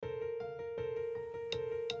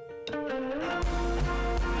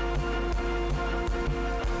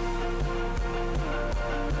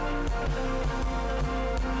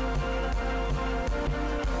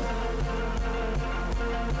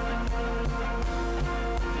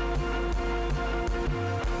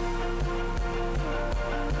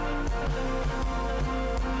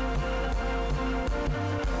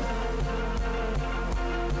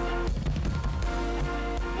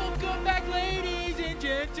Welcome back, ladies and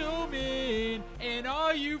gentlemen, and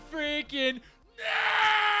all you freaking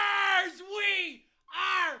nerds! We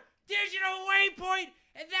are Digital Waypoint,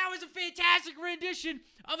 and that was a fantastic rendition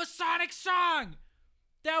of a Sonic song.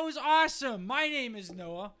 That was awesome. My name is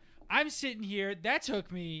Noah. I'm sitting here. That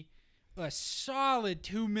took me a solid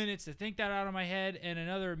 2 minutes to think that out of my head, and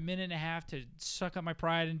another minute and a half to suck up my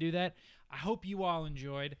pride and do that. I hope you all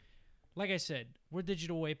enjoyed. Like I said, we're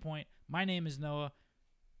Digital Waypoint. My name is Noah.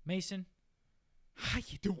 Mason, how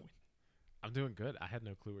you doing? I'm doing good. I had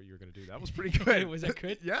no clue what you were going to do. That was pretty good. Was that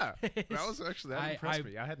good? Yeah. That was actually, that impressed I-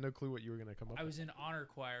 me. I had no clue what you were going to come up I with. was in honor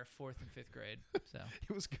choir 4th and 5th grade, so,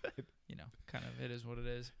 It was good. kind of it is what it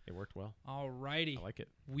is. It worked well. Alrighty. I like it.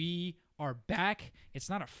 We are back. It's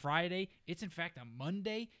not a Friday. It's in fact a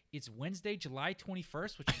Monday. It's Wednesday, July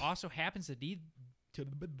 21st, which also happens to be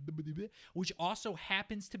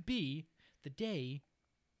the day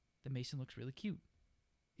that Mason looks really cute.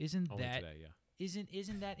 Isn't Only that today, yeah.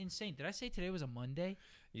 isn't that insane? Did I say today was a Monday?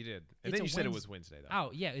 You did. It's And then a you said it Wednes- was Wednesday, though. Oh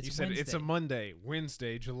yeah, it's you said Wednesday. it's a Monday,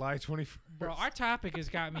 Wednesday, July 21st. Bro, our topic has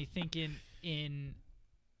got me thinking in,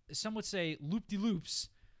 some would say, loop-de-loops.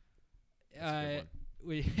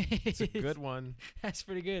 It's a good one. That's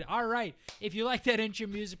pretty good. All right. If you like that intro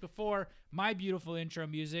music before, my beautiful intro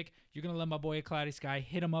music, you're going to love my boy Cloudy Sky.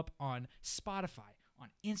 Hit him up on Spotify, on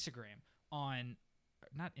Instagram, on,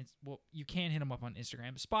 well, you can hit him up on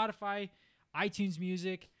Instagram, Spotify, iTunes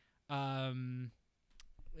Music,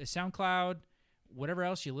 SoundCloud, whatever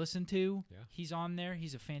else you listen to. Yeah. He's on there.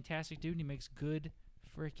 He's a fantastic dude, and he makes good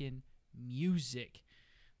freaking music.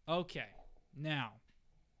 Okay. Now,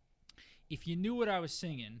 if you knew what I was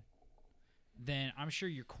singing, then I'm sure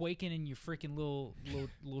you're quaking in your freaking little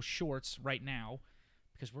shorts right now,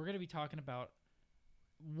 because we're going to be talking about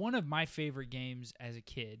one of my favorite games as a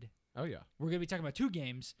kid. Oh, yeah. We're going to be talking about two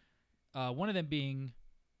games, one of them being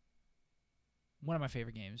one of my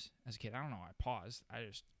favorite games as a kid. I don't know. I paused.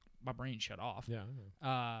 My brain shut off.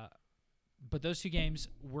 Yeah. But those two games,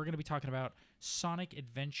 we're going to be talking about Sonic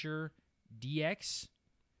Adventure DX,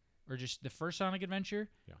 or just the first Sonic Adventure,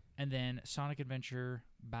 Yeah. and then Sonic Adventure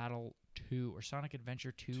Battle 2, or Sonic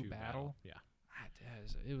Adventure 2 Battle. Yeah.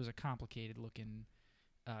 It was a complicated looking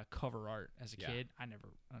cover art as a Yeah. kid. I never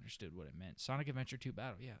understood what it meant. Sonic Adventure 2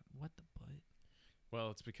 Battle. Yeah, what the butt? Well,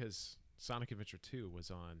 it's because Sonic Adventure 2 was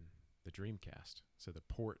on the Dreamcast. So the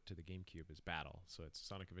port to the GameCube is Battle. So it's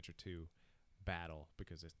Sonic Adventure 2 Battle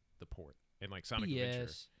because it's the port. And like Sonic Adventure.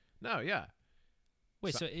 Yes. No, yeah.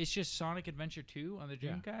 Wait, so it's just Sonic Adventure 2 on the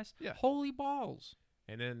Yeah. Dreamcast? Yeah. Holy balls.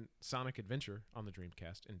 And then Sonic Adventure on the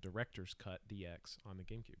Dreamcast and Director's Cut DX on the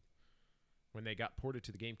GameCube. When they got ported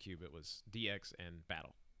to the GameCube, it was DX and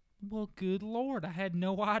Battle. Well, good Lord. I had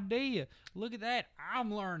no idea. Look at that.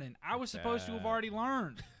 I'm learning. I was supposed to have already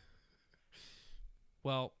learned.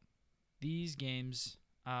 Well, these games,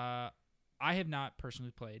 I have not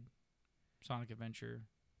personally played Sonic Adventure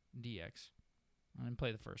DX. I didn't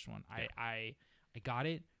play the first one. Yeah. I got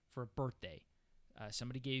it for a birthday.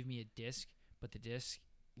 Somebody gave me a disc, but the disc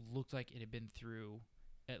looked like it had been through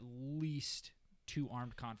at least 2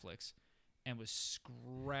 armed conflicts and was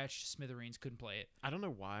scratched to smithereens. Couldn't play it. I don't know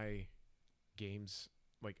why games,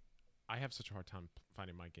 like, I have such a hard time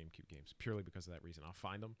finding my GameCube games purely because of that reason. I'll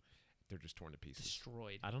find them. They're just torn to pieces.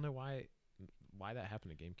 Destroyed. I don't know why that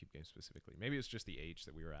happened to GameCube games specifically. Maybe it's just the age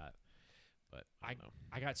that we were at, but I don't know.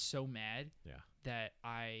 I got so mad Yeah. that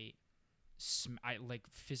I like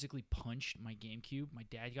physically punched my GameCube. My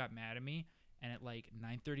dad got mad at me, and at like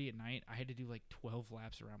 9:30 at night, I had to do like 12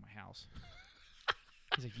 laps around my house.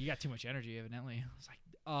 He's like, "You got too much energy, evidently." I was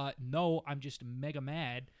like, "No, I'm just mega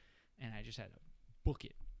mad," and I just had to book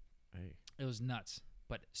it. Hey. It was nuts.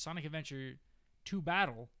 But Sonic Adventure 2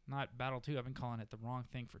 Battle, not Battle 2. I've been calling it the wrong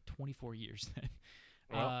thing for 24 years.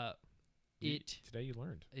 Well, It Today you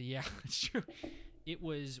learned. Yeah, it's true. It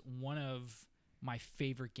was one of my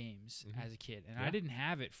favorite games as a kid, and I didn't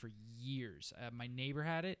have it for years. My neighbor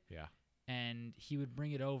had it, Yeah. and he would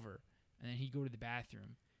bring it over, and then he'd go to the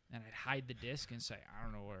bathroom, and I'd hide the disc and say, "I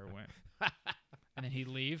don't know where it went," and then he'd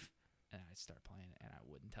leave, and I'd start playing it, and I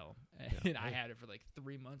wouldn't tell him. And I had it for like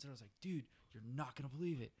 3 months, and I was like, "Dude, you're not gonna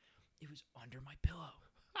believe it. It was under my pillow.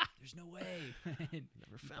 There's no way."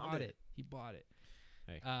 Never found it. He bought it.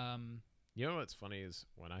 Hey. You know what's funny is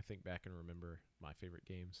when I think back and remember my favorite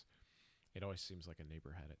games, it always seems like a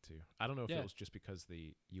neighbor had it too. I don't know if Yeah. it was just because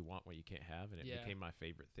you want what you can't have, and it Yeah. became my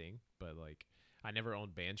favorite thing. But like, I never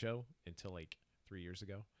owned Banjo until like 3 years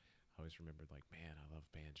ago. I always remembered like, man, I love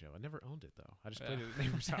Banjo. I never owned it though. I just played it at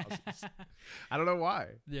neighbors' houses. I don't know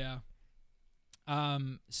why. Yeah.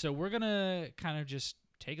 So we're gonna kind of just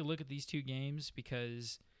take a look at these two games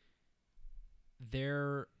because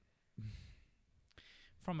they're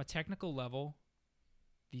from a technical level,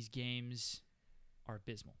 these games are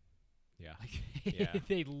abysmal. Yeah. Like, Yeah.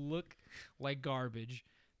 they look like garbage.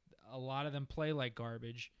 A lot of them play like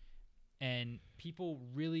garbage, and people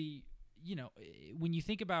really, when you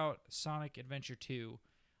think about Sonic Adventure 2,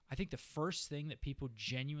 I think the first thing that people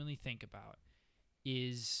genuinely think about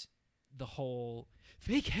is the whole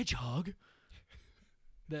fake hedgehog.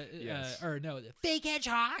 The fake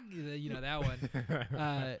hedgehog. That one.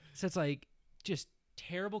 So it's like just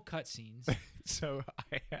terrible cutscenes. So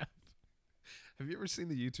have you ever seen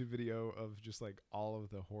the YouTube video of just like all of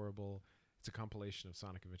the horrible? It's a compilation of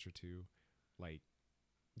Sonic Adventure 2, like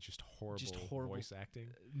just horrible voice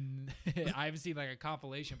acting. I haven't seen like a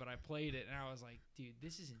compilation, but I played it and I was like, dude,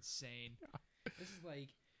 this is insane. This is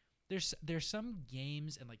like there's some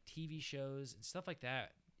games and like TV shows and stuff like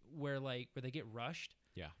that where they get rushed.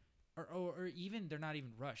 Yeah. Or even they're not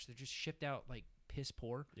even rushed. They're just shipped out like piss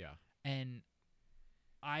poor. Yeah. And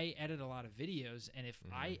I edit a lot of videos, and if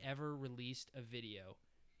I ever released a video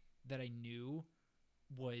that I knew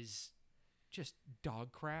was just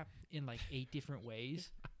dog crap in like 8 different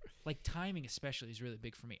ways, like timing especially is really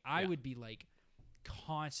big for me. I would be like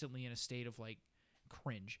constantly in a state of like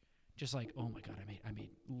cringe, just like, oh my god, I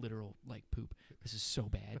made literal like poop. This is so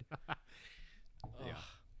bad.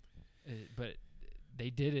 But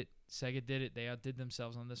they did it. Sega did it. They outdid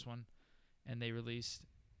themselves on this one, and they released,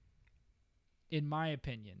 in my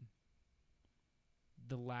opinion,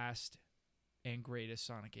 the last and greatest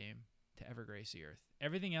Sonic game to ever grace the earth.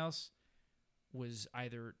 Everything else was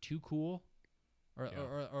either too cool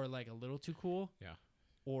or like a little too cool,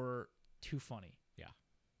 or too funny. Yeah.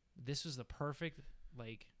 This was the perfect,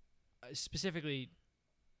 like, specifically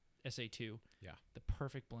SA2, the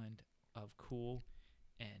perfect blend of cool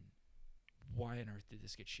and why on earth did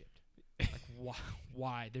this get shipped? Like,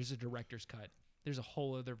 why? There's a director's cut. There's a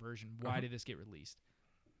whole other version. Why did this get released?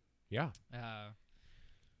 Yeah. I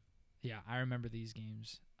remember these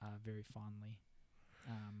games very fondly.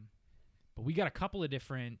 But we got a couple of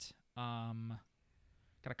different things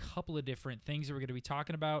that we're going to be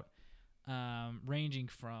talking about, ranging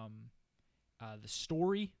from the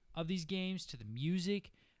story of these games to the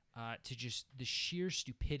music to just the sheer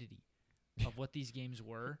stupidity of what these games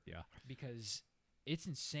were. Yeah. Because it's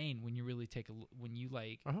insane when you really take a look. When you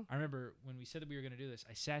like, I remember when we said that we were going to do this,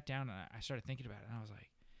 I sat down and I started thinking about it, and I was like,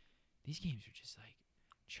 these games are just like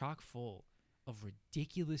chock full of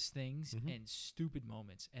ridiculous things and stupid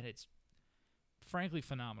moments, and it's frankly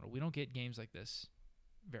phenomenal. We don't get games like this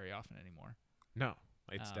very often anymore. No,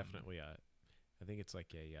 it's definitely I think it's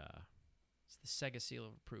like it's the Sega seal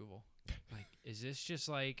of approval. Like, is this just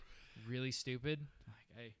like really stupid? Like,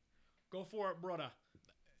 hey, go for it, brother.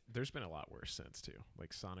 There's been a lot worse since too.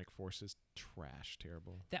 Like Sonic Forces, trash,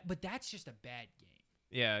 terrible. But that's just a bad game.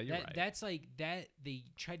 Yeah, you're right. That's like that. They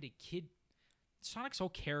tried to kid Sonic's whole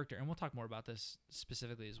character, and we'll talk more about this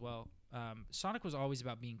specifically as well. Sonic was always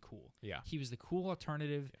about being cool. Yeah, he was the cool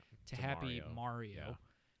alternative to happy Mario. Yeah.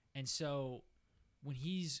 And so when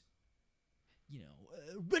he's,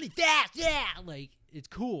 running fast, like it's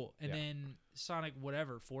cool. And then Sonic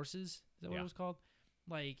whatever Forces, is that what it was called?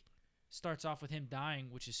 Like, starts off with him dying,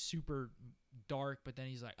 which is super dark, but then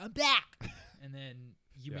he's like, I'm back. And then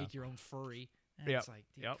you make your own furry. And it's like,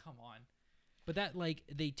 dude, come on. But that, like,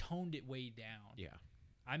 they toned it way down. Yeah.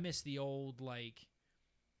 I miss the old, like,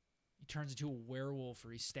 he turns into a werewolf,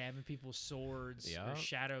 or he's stabbing people with swords, or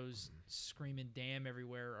Shadow's screaming damn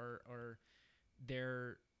everywhere, or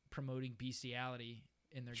they're promoting bestiality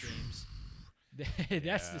in their games.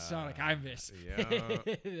 That's the Sonic I miss. Yeah.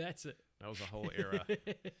 That's it. That was a whole era. I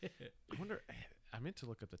wonder, I meant to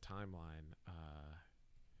look at the timeline.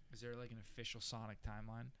 Is there like an official Sonic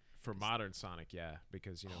timeline? For modern Sonic, yeah.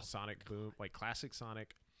 Because, Sonic Boom, like classic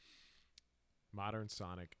Sonic, modern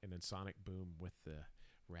Sonic, and then Sonic Boom with the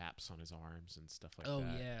wraps on his arms and stuff like that. Oh,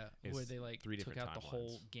 yeah. Where they like took out timelines. The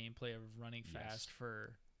whole gameplay of running fast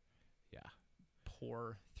for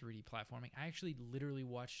poor 3D platforming. I actually literally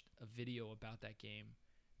watched a video about that game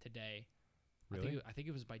today. Really? I think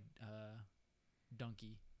it was by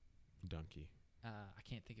Donkey. Donkey. I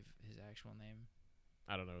can't think of his actual name.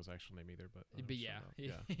 I don't know his actual name either, but yeah.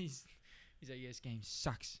 He's like, yeah, this game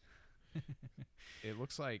sucks. It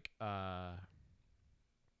looks like there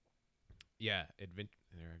I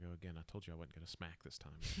go again. I told you I wasn't going to smack this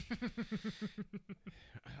time.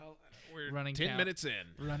 We're Running 10 count. minutes in.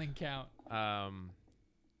 Running count.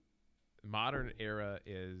 Modern era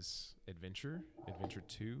is Adventure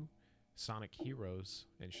 2, Sonic Heroes,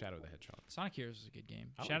 and Shadow the Hedgehog. Sonic Heroes was a good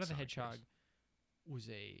game. I like Shadow the Sonic Hedgehog Heroes. was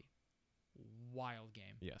a wild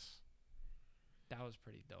game. Yes. That was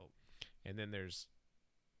pretty dope. And then there's,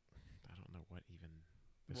 I don't know what even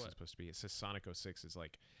this is What? supposed to be. It says Sonic 06 is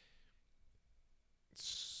like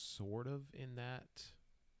sort of in that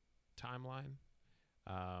timeline.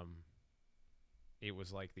 It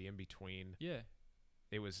was like the in-between. Yeah.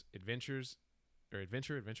 It was Adventure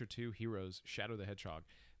 2, Heroes, Shadow the Hedgehog.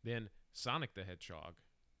 Then Sonic the Hedgehog,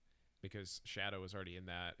 because Shadow was already in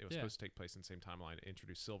that. It was supposed to take place in the same timeline,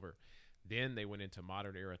 introduce Silver. Then they went into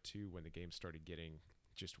Modern Era 2 when the game started getting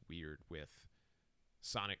just weird with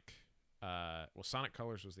Sonic. Sonic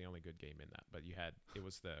Colors was the only good game in that, but it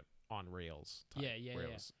was the on rails type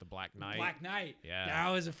rails. The Black Knight. Black Knight. Yeah. That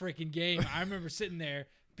was a freaking game. I remember sitting there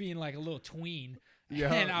being like a little tween.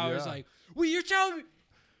 Yeah, And I was like, well, you're telling me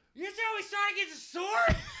Sonic gets a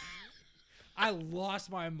sword? I lost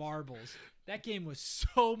my marbles. That game was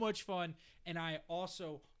so much fun. And I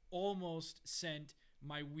also almost sent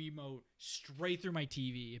my Wiimote straight through my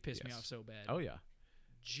TV. It pissed me Yes. off so bad. Oh, yeah.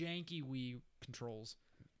 Janky Wii controls.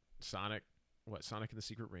 Sonic and the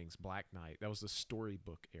Secret Rings, Black Knight. That was the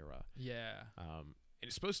storybook era. Yeah. And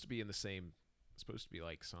it's supposed to be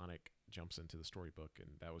like Sonic jumps into the storybook, and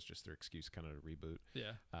that was just their excuse kind of to reboot.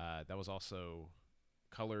 Yeah. That was also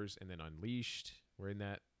Colors, and then Unleashed were in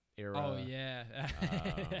that era. Oh, yeah.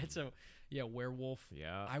 Werewolf.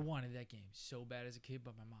 Yeah. I wanted that game so bad as a kid,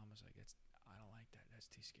 but my mom was like, I don't like that. That's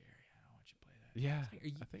too scary. I don't want you to play that. Yeah.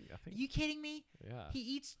 Like, I think. Are you kidding me? Yeah. He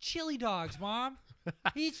eats chili dogs, Mom.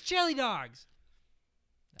 He eats chili dogs.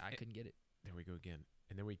 I couldn't get it. There we go again.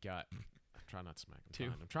 And then we got. I'm trying not to smack. Two.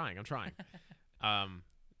 I'm trying.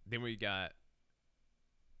 Then we got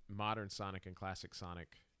Modern Sonic and Classic Sonic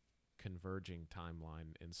converging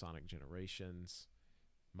timeline in Sonic Generations.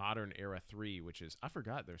 Modern Era 3, which is, I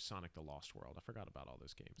forgot there's Sonic the Lost World. I forgot about all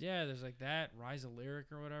those games. Yeah, there's like that, Rise of Lyric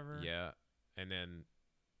or whatever. Yeah. And then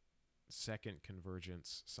second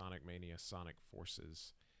convergence, Sonic Mania, Sonic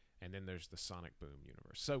Forces. And then there's the Sonic Boom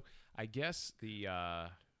universe. So I guess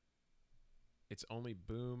it's only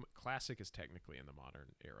Boom. Classic is technically in the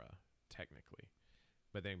modern era, technically.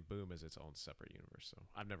 But then Boom is its own separate universe. So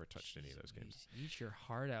I've never touched any of those games. Eat your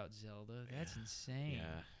heart out, Zelda. That's insane.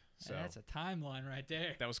 Yeah. So That's a timeline right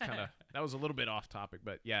there. that was that was a little bit off topic,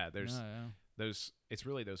 but yeah, there's No, yeah. those. It's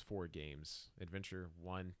really those 4 games: Adventure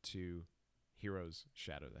 1, 2, Heroes,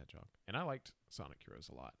 Shadow the Hedgehog, and I liked Sonic Heroes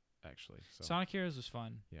a lot actually. So Sonic Heroes was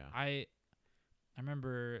fun. yeah, I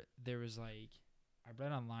remember there was like, I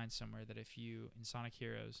read online somewhere that if you, in Sonic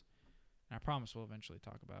Heroes, and I promise we'll eventually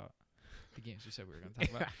talk about the games we said we were going to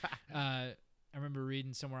talk about. I remember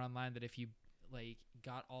reading somewhere online that if you like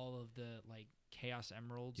got all of the like Chaos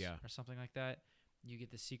Emeralds or something like that, you get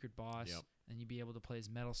the secret boss, and you'd be able to play as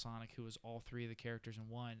Metal Sonic, who was all 3 of the characters in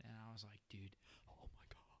one. And I was like, dude, oh my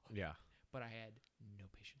god. Yeah. But I had no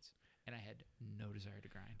patience, and I had no desire to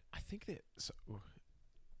grind. I think that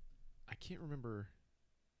I can't remember.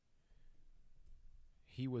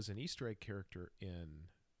 He was an Easter egg character in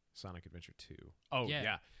Sonic Adventure 2. Oh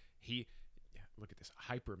yeah. Look at this,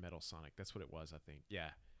 Hyper Metal Sonic. That's what it was, I think.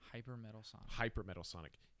 Yeah. Hyper Metal Sonic. Hyper Metal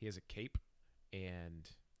Sonic. He has a cape, and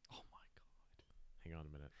Oh my god. hang on a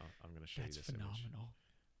minute. I'm going to show That's you this image. phenomenal.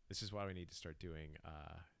 This is why we need to start doing.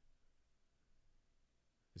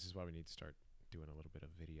 This is why we need to start doing a little bit of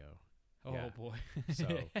video. Oh Yeah. boy. So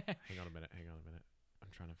hang on a minute. I'm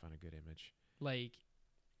trying to find a good image. Like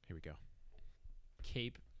Here we go.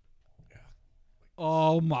 cape. Yeah.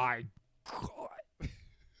 Oh my god.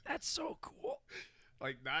 That's so cool.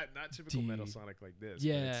 Like not typical Metal Dude. Sonic like this.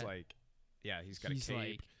 Yeah. But it's like, yeah, he's got a cape.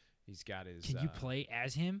 Like, He's got his. can you play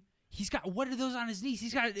as him? He's got, what are those on his knees?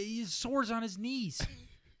 He's got his swords on his knees.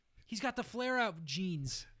 He's got the flare out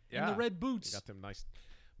jeans and the red He boots. got them nice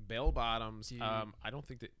bell bottoms. Dude. I don't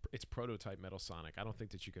think that it's prototype Metal Sonic. I don't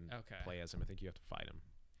think that you can play as him. I think you have to fight him.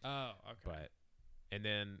 Oh, okay. But and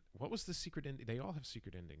then what was the secret ending? They all have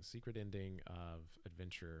secret endings. Secret ending of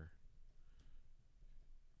Adventure.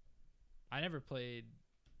 I never played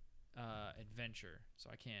Adventure, so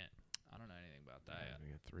I don't know anything about that. We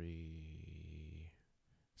got 3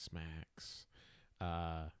 smacks.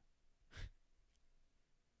 I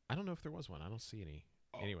don't know if there was one. I don't see any.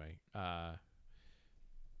 Anyway,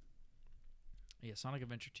 Yeah, Sonic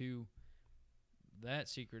Adventure 2, that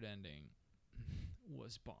secret ending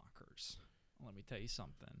was bonkers. Let me tell you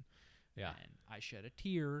something. Yeah. And I shed a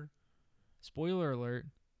tear. Spoiler alert,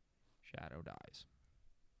 Shadow dies.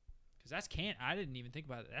 Because that's canon. I didn't even think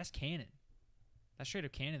about it. That's canon. That's straight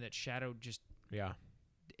up canon that Shadow just... Yeah.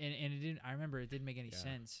 And it didn't... I remember it didn't make any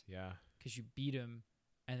sense. Yeah. Because you beat him,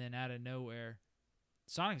 and then out of nowhere...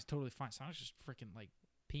 Sonic's totally fine. Sonic's just freaking, like,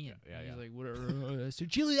 peeing. Yeah, He's like, whatever. That's too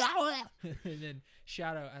chilly. And then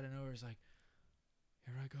Shadow out of nowhere is like,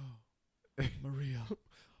 here I go. Maria.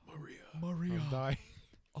 Maria. I'm dying.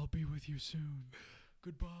 I'll be with you soon.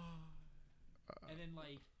 Goodbye. And then,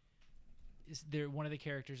 like, one of the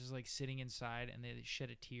characters is, like, sitting inside, and they shed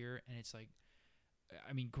a tear, and it's, like,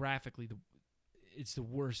 I mean, graphically, it's the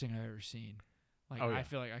worst thing I've ever seen. Like, I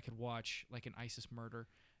feel like I could watch, like, an ISIS murder,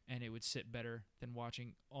 and it would sit better than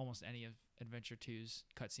watching almost any of Adventure 2's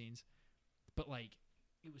cutscenes. But, like,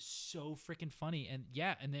 it was so freaking funny. And,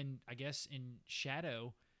 yeah, and then I guess in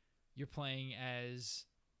Shadow, you're playing as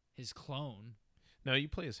his clone. No, you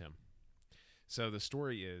play as him. So the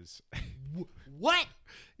story is... What?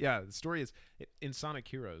 Yeah, the story is in Sonic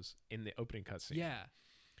Heroes, in the opening cutscene. Yeah.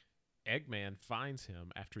 Eggman finds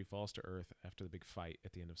him after he falls to Earth after the big fight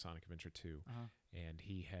at the end of Sonic Adventure 2. And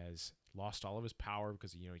he has lost all of his power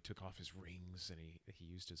because, he took off his rings and he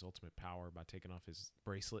used his ultimate power by taking off his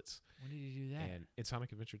bracelets. When did he do that? And in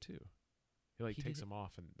Sonic Adventure 2, he takes did them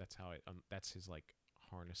off, and that's how that's his, like,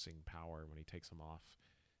 harnessing power when he takes them off.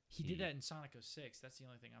 He did that in Sonic 06. That's the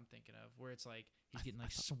only thing I'm thinking of, where it's like he's getting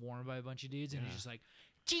like swarmed by a bunch of dudes, and he's just like,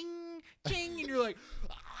 ching, ching, and you're like,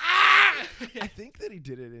 ah! I think that he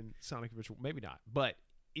did it in Sonic Adventure. Maybe not, but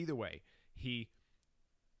either way, he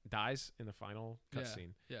dies in the final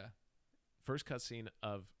cutscene. Yeah. First cutscene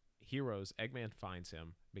of Heroes, Eggman finds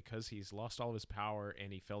him because he's lost all of his power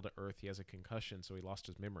and he fell to Earth. He has a concussion, so he lost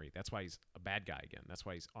his memory. That's why he's a bad guy again. That's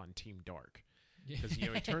why he's on Team Dark. Because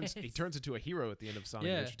he turns into a hero at the end of Sonic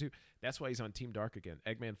Adventure 2. That's why he's on Team Dark again.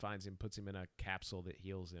 Eggman finds him, puts him in a capsule that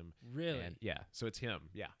heals him. Really? And so it's him.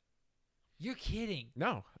 Yeah. You're kidding.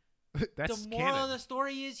 No. That's the moral canon. of the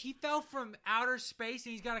story is he fell from outer space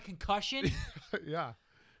and he's got a concussion. Yeah.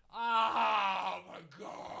 Oh my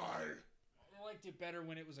god. I liked it better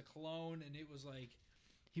when it was a clone and it was like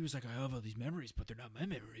he was like, I have all these memories, but they're not my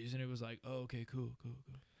memories. And it was like, oh, okay, cool.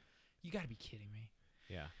 You gotta be kidding me.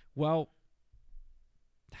 Yeah. Well,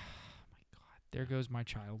 oh my god. There goes my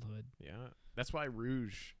childhood. Yeah. That's why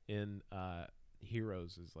Rouge in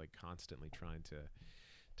Heroes is like constantly trying to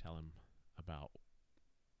tell him about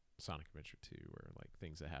Sonic Adventure 2 or like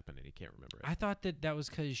things that happened and he can't remember it. I thought that was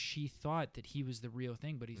because she thought that he was the real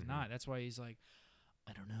thing, but he's not. That's why he's like,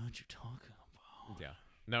 I don't know what you're talking about. Yeah.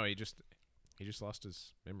 No, he just lost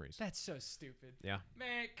his memories. That's so stupid. Yeah.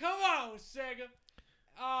 Man, come on, Sega.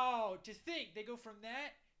 Oh, to think they go from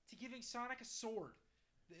that to giving Sonic a sword.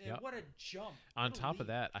 Yep. What a jump. On top of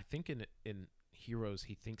that, I think in Heroes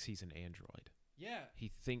he thinks he's an android. Yeah.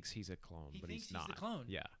 He thinks he's a clone, but he's not. He's the clone.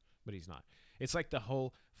 Yeah, but he's not. It's like the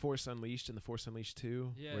whole Force Unleashed and the Force Unleashed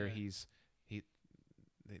 2 where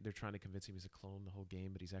they're trying to convince him he's a clone the whole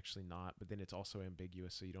game, but he's actually not. But then it's also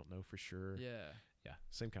ambiguous, so you don't know for sure. Yeah. Yeah,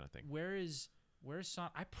 same kind of thing. Where's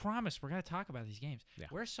Sonic? I promise we're gonna talk about these games. Yeah.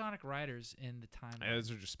 Where's Sonic Riders in the timeline?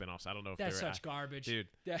 Those are just spinoffs. I don't know if That's they're such garbage, dude.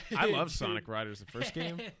 I love Sonic Riders. The first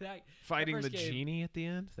game, fighting the genie at the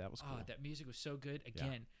end. That was cool. Oh, that music was so good.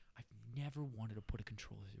 Again, I've never wanted to put a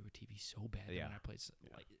controller through a TV so bad when I played.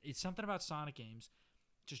 Like, it's something about Sonic games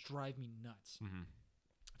just drive me nuts. Mm-hmm.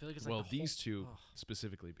 I feel like it's like these two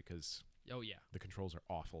specifically because the controls are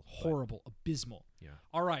awful, horrible, abysmal. Yeah.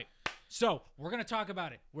 All right. So we're going to talk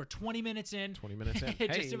about it. We're 20 minutes in. 20 minutes in.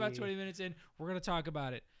 Just about 20 minutes in. We're going to talk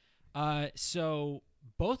about it. So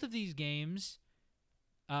both of these games,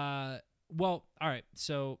 all right.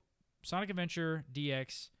 So Sonic Adventure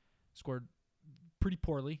DX scored pretty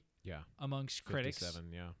poorly. Yeah. Amongst critics.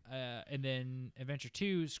 57, yeah. And then Adventure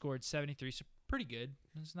 2 scored 73, so pretty good.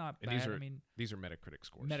 It's not bad. These are Metacritic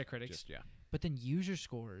scores. Metacritics. But then user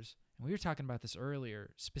scores, and we were talking about this earlier,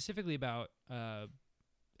 specifically about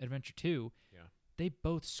Adventure 2, they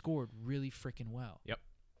both scored really freaking well. Yep.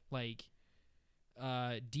 Like,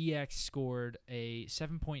 DX scored a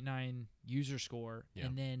 7.9 user score,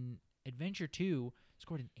 and then Adventure 2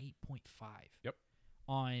 scored an 8.5. Yep.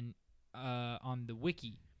 On the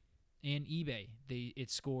wiki and eBay, it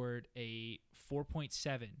scored a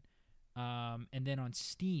 4.7. And then on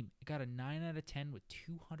Steam, it got a 9 out of 10 with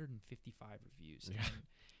 255 reviews. Yeah.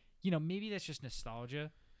 And, maybe that's just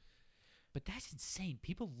nostalgia. But that's insane.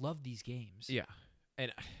 People love these games. Yeah.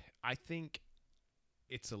 And I think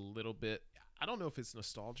it's a little bit, I don't know if it's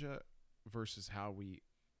nostalgia versus how we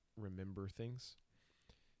remember things.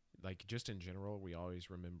 Like, just in general, we always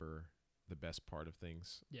remember the best part of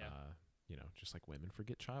things. Yeah. just like women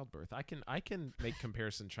forget childbirth. I can make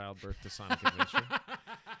comparison childbirth to Sonic Adventure.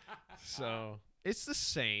 So it's the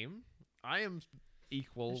same. I am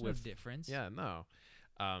equal There's with no difference. Yeah, no.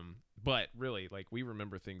 But really, like, we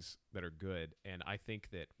remember things that are good, and I think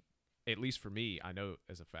that, at least for me, I know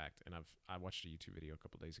as a fact, and I watched a YouTube video a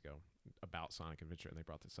couple days ago about Sonic Adventure, and they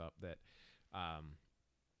brought this up, that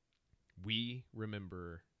we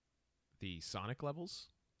remember the Sonic levels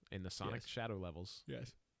and the Sonic Shadow levels.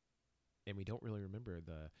 Yes. And we don't really remember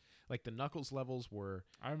the Knuckles levels were.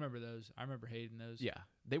 I remember those. I remember hating those. Yeah,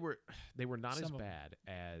 they were not Some as of 'em. bad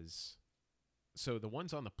as. So the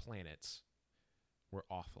ones on the planets were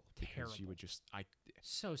awful because you Terrible. would just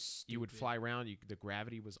So stupid. you would fly around. The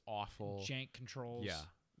gravity was awful. Jank controls. Yeah,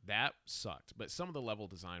 that sucked. But some of the level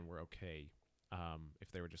design were okay.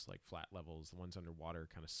 If they were just like flat levels, the ones underwater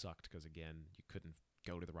kind of sucked because again you couldn't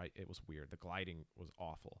go to the right. It was weird. The gliding was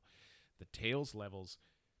awful. The Tails levels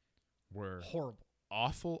were Horrible.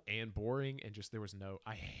 awful and boring, and just there was no.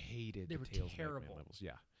 I hated They the were Tails Mega Man terrible. levels.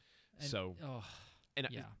 Yeah. And, So oh, and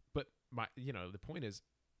yeah. but the point is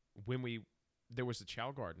when there was the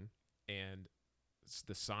Chow Garden and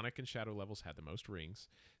the Sonic and Shadow levels had the most rings,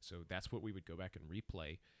 so that's what we would go back and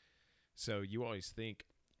replay. So you always think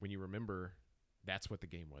when you remember that's what the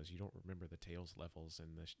game was. You don't remember the Tails levels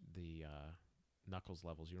and the Knuckles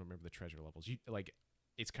levels. You don't remember the treasure levels. You like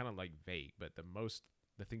it's kind of like vague, but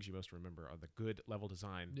the things you most remember are the good level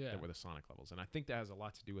design Yeah. that were the Sonic levels. And I think that has a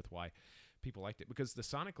lot to do with why people liked it, because the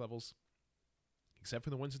Sonic levels, except for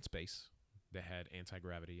the ones in space that had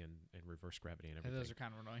anti-gravity and reverse gravity and And everything. those are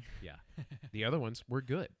kind of annoying. Yeah. The other ones were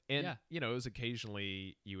good. And, Yeah. it was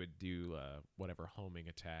occasionally you would do whatever homing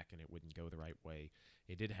attack and it wouldn't go the right way.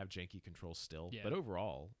 It did have janky controls still, Yeah. but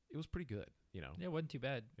overall, it was pretty good, Yeah, it wasn't too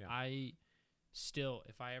bad. Yeah. I still,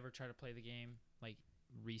 if I ever try to play the game, like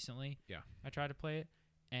recently, Yeah. I tried to play it,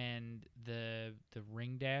 and the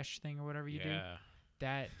ring dash thing or whatever you do,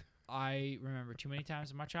 that I remember too many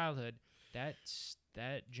times in my childhood, that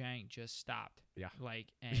jank just stopped. Yeah.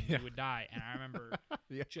 Like, and Yeah. you would die. And I remember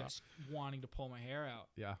Yeah. just wanting to pull my hair out.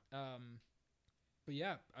 Yeah. But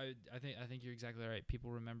yeah, I think you're exactly right.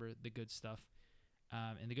 People remember the good stuff,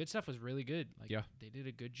 and the good stuff was really good. Like, Yeah. they did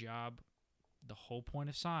a good job. The whole point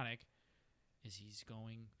of Sonic is he's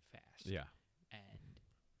going fast. Yeah. And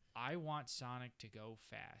I want Sonic to go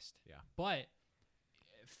fast. Yeah. But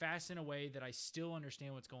fast in a way that I still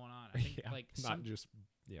understand what's going on. I think Yeah. like Not just,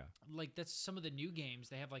 yeah. like that's some of the new games,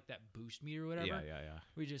 they have like that boost meter or whatever. Yeah.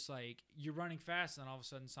 We just like you're running fast and all of a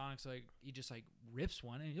sudden Sonic's like he just like rips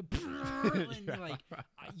one and, and you're like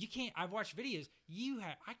you can't. I've watched videos.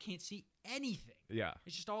 I can't see anything. Yeah.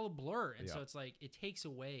 It's just all a blur, and Yeah. so it's like it takes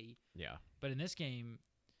away. Yeah. But in this game,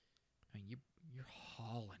 I mean you're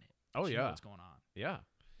hauling it. Oh, You know yeah. what's going on? Yeah.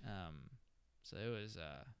 So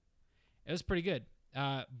it was pretty good.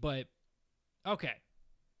 But okay,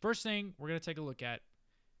 first thing we're gonna take a look at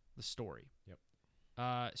the story.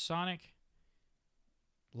 Yep. Sonic.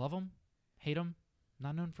 Love him, hate him,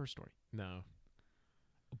 not known for a story. No.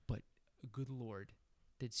 But good Lord,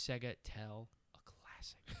 did Sega tell a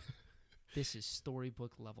classic? This is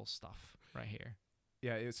storybook level stuff right here.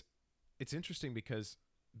 Yeah, it's interesting because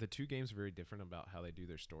the two games are very different about how they do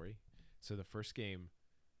their story. So the first game,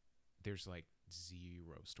 there's like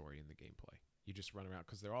zero story in the gameplay. You just run around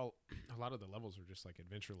because they're all a lot of the levels are just like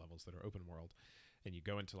adventure levels that are open world, and you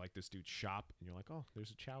go into like this dude's shop and you're like, oh,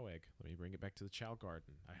 there's a Chow egg. Let me bring it back to the Chow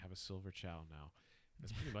Garden. I have a silver Chow now.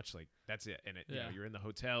 That's pretty much like that's it. And you're in the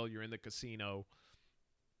hotel, you're in the casino,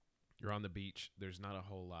 you're on the beach. There's not a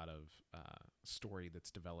whole lot of story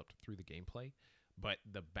that's developed through the gameplay, but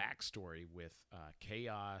the backstory with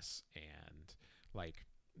Chaos and like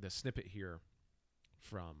the snippet here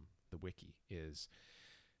from the wiki is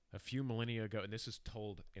a few millennia ago, and this is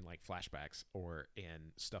told in like flashbacks or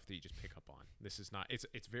in stuff that you just pick up on. This is not. It's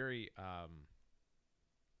very.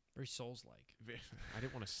 Very Souls-like. I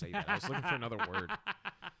didn't want to say that. I was looking for another word.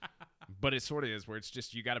 But it sort of is, where it's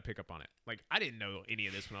just you got to pick up on it. Like, I didn't know any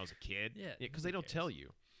of this when I was a kid. Yeah, Because who they don't cares? tell you.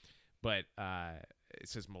 But it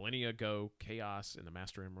says millennia ago, Chaos and the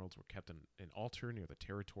Master Emeralds were kept in an altar near the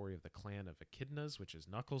territory of the clan of Echidnas, which is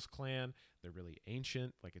Knuckles' clan. They're really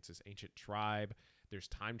ancient. Like, it's this ancient tribe. There's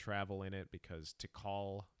time travel in it because to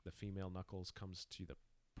call the female Knuckles comes to the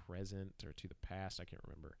present or to the past. I can't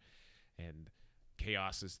remember. And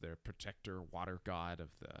Chaos is the protector, water god of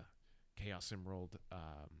the Chaos Emerald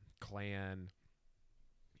clan.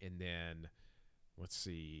 And then, let's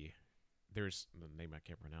see, there's the name I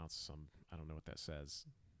can't pronounce. I don't know what that says.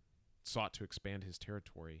 Sought to expand his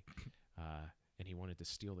territory, and he wanted to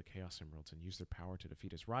steal the Chaos Emeralds and use their power to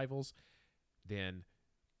defeat his rivals. Then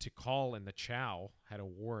Tikal and the Chow had a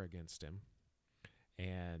war against him,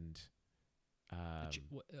 and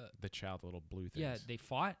the Chow, the little blue things. Yeah, they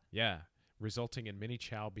fought. Yeah, resulting in many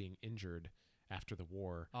Chow being injured after the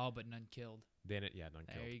war. Oh, but none killed. Then none killed.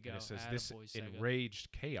 There you go. And it says this Attaboy, Sega.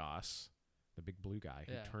 enraged Chaos, the big blue guy,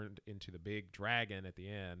 who Yeah. turned into the big dragon at the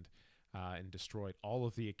end and destroyed all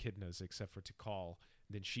of the echidnas except for Tikal.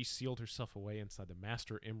 Then she sealed herself away inside the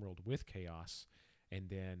Master Emerald with Chaos, and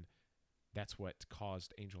then that's what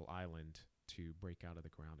caused Angel Island to break out of the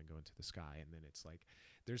ground and go into the sky. And then it's like,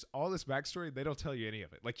 there's all this backstory. They don't tell you any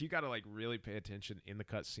of it. Like, you got to like really pay attention in the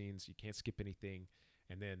cutscenes. You can't skip anything.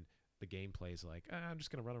 And then the gameplay is like, I'm just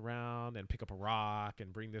going to run around and pick up a rock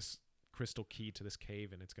and bring this crystal key to this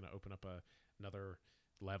cave, and it's going to open up another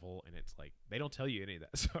level. And it's like, they don't tell you any of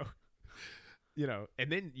that. So,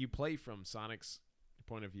 and then you play from Sonic's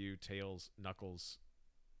point of view, Tails, Knuckles,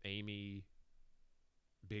 Amy,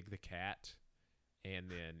 Big the Cat,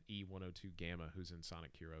 and then E102 Gamma, who's in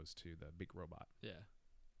Sonic Heroes 2, the big robot. Yeah.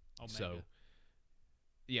 Omega. So,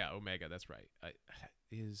 yeah, Omega, that's right. I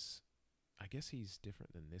guess he's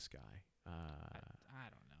different than this guy. I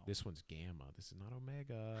don't know. This one's Gamma. This is not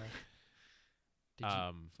Omega.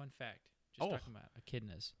 Fun fact. Just talking about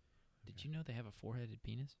echidnas. Did you know they have a four-headed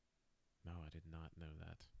penis? No, I did not know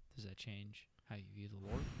that. Does that change how you view the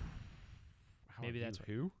lore? Maybe that's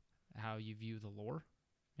who? How you view the lore?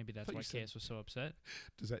 Maybe that's why Chaos was so upset.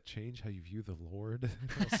 Does that change how you view the Lord?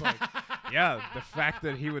 It's like, yeah, the fact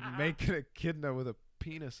that he would make an echidna with a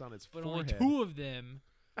penis on its but forehead. only two of them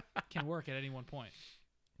can work at any one point.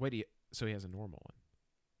 Wait, so he has a normal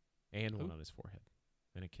one and one on his forehead.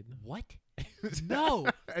 An echidna? What? No.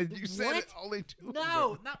 You said it, only two of them.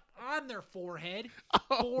 No, not on their forehead.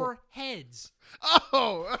 Oh. Four heads.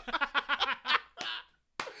 Oh.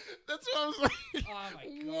 That's what I was like. Oh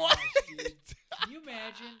my What? gosh, dude. Can you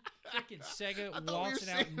imagine freaking Sega waltzing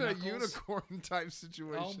out a Knuckles? unicorn type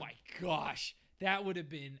situation. Oh my gosh. That would have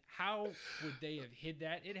been, how would they have hid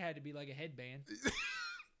that? It had to be like a headband.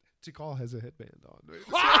 Tikal has a headband on.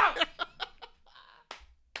 Ah!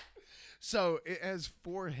 So it has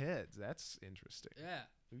four heads. That's interesting. Yeah.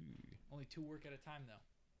 Ooh. Only two work at a time, though.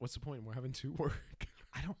 What's the point? We're having two work.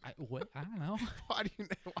 I don't know. Why do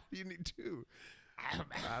you need two? I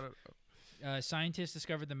don't know. Scientists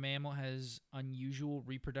discovered the mammal has unusual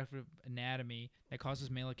reproductive anatomy that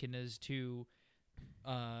causes male echidnas to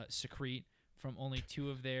secrete from only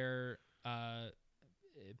two of their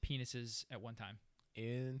penises at one time.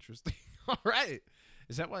 Interesting. All right.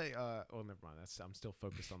 Is that why? Oh, never mind. I'm still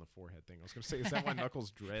focused on the forehead thing. I was gonna say, is that why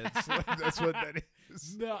Knuckles dreads? That's what that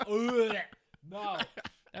is. No, no,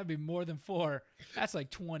 that'd be more than four. That's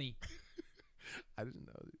like 20. I didn't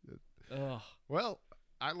know. Ugh. Well,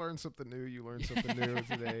 I learned something new. You learned something new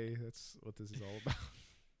today. That's what this is all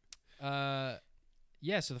about.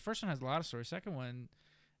 Yeah. So the first one has a lot of story. Second one,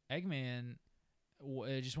 Eggman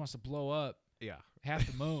just wants to blow up. Yeah. Half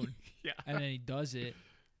the moon. Yeah. And then he does it.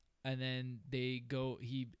 And then they go,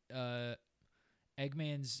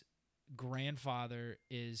 Eggman's grandfather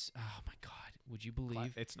is, oh my God, would you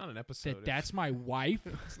believe It's not an episode. that's my wife?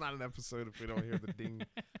 It's not an episode if we don't hear the ding.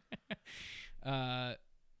 What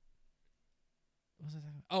was I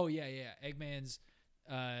talking about? Oh, yeah. Eggman's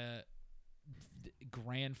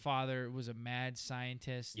grandfather was a mad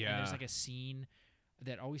scientist. Yeah. And there's like a scene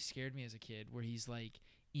that always scared me as a kid where he's like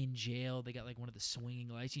in jail. They got like one of the swinging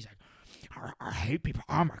lights. He's like, I hate people.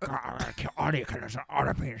 Oh my God, I'm gonna kill all the killers and all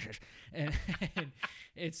the penises. And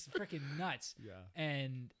it's freaking nuts. Yeah.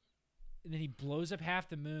 And then he blows up half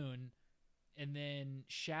the moon. And then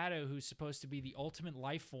Shadow, who's supposed to be the ultimate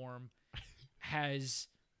life form, has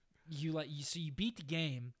so you beat the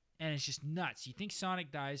game and it's just nuts. You think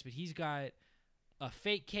Sonic dies, but he's got a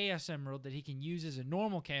fake Chaos Emerald that he can use as a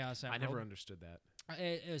normal Chaos Emerald. I never understood that.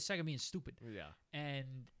 Sega being stupid. Yeah. And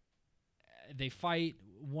they fight.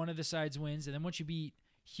 One of the sides wins, and then once you beat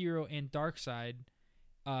Hero and Darkseid,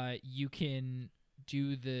 you can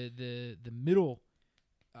do the middle.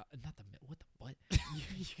 Not the middle. What the butt?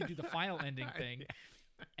 you can do the final ending thing,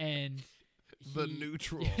 and The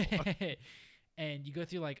neutral. And you go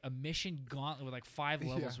through like a mission gauntlet with like 5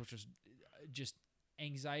 levels, which was just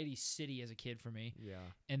anxiety city as a kid for me. Yeah.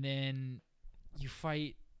 And then you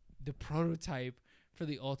fight the prototype for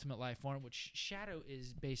the ultimate life form, which Shadow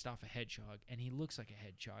is based off a hedgehog, and he looks like a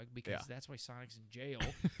hedgehog because that's why Sonic's in jail.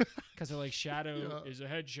 Because they're like, Shadow is a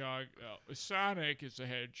hedgehog, Sonic is a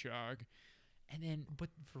hedgehog. And then, but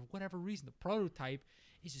for whatever reason, the prototype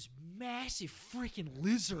is this massive freaking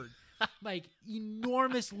lizard, like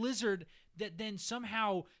enormous lizard that then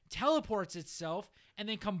somehow teleports itself and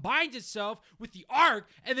then combines itself with the Ark,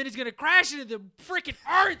 and then it's gonna crash into the freaking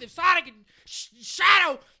Earth if Sonic and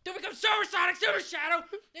Shadow don't become Super Sonic, Super Shadow,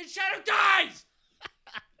 and Shadow dies.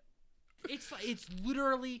 It's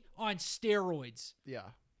literally on steroids. Yeah.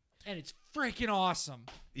 And it's freaking awesome.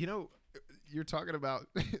 You know, you're talking about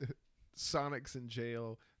Sonic's in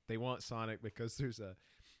jail. They want Sonic because there's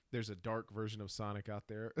a dark version of Sonic out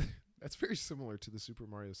there. That's very similar to the Super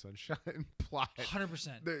Mario Sunshine plot.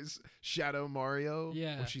 100%. There's Shadow Mario.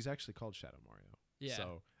 Yeah. Well, she's actually called Shadow Mario. Yeah.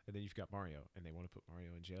 So, and then you've got Mario, and they want to put Mario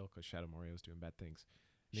in jail because Shadow Mario is doing bad things.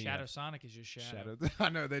 Shadow Sonic is just Shadow. I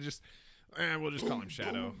know. They just, we'll just call him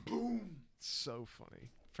Shadow. Boom. So funny.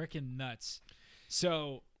 Freaking nuts.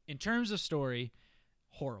 So, in terms of story,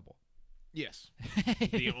 horrible. Yes.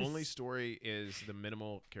 The only story is the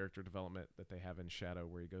minimal character development that they have in Shadow,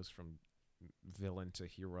 where he goes from villain to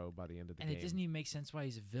hero by the end of the game. And it doesn't even make sense why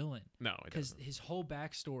he's a villain. No, it doesn't. Because his whole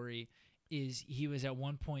backstory is he was at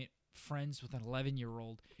one point friends with an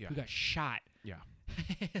 11-year-old who got shot. Yeah.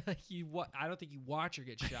 Like I don't think you watch her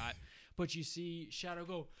get shot, but you see Shadow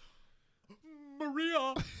go,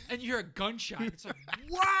 Maria, and you hear a gunshot. It's like,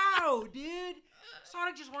 wow, dude.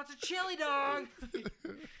 Sonic just wants a chili dog.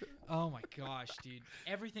 Oh my gosh, dude.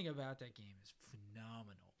 Everything about that game is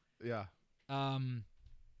phenomenal. Yeah.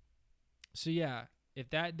 So yeah, if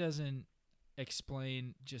that doesn't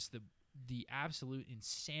explain just the absolute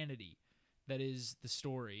insanity that is the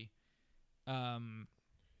story,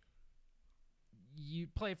 you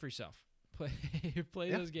play it for yourself.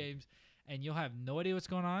 Play those games, and you'll have no idea what's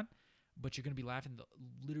going on, but you're gonna be laughing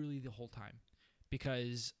literally the whole time,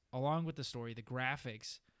 because along with the story, the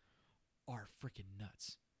graphics are freaking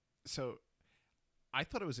nuts. So, I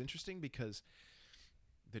thought it was interesting because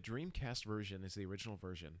the Dreamcast version is the original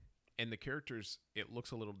version, and the characters, it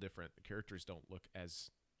looks a little different. The characters don't look as,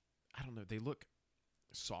 I don't know, they look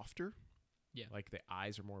softer. Yeah. Like the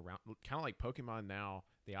eyes are more round, kind of like Pokemon now.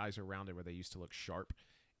 The eyes are rounded where they used to look sharp.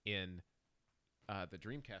 In the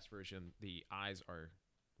Dreamcast version, the eyes are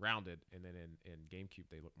rounded, and then in GameCube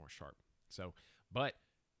they look more sharp. So, but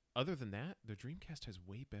other than that, the Dreamcast has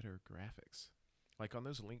way better graphics. Like on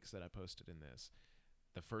those links that I posted in this,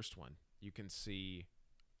 the first one, you can see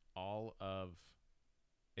all of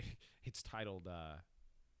it's titled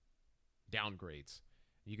downgrades.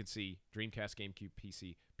 You can see Dreamcast, GameCube,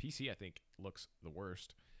 PC. PC, I think, looks the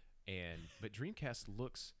worst, but Dreamcast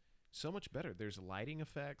looks so much better. There's lighting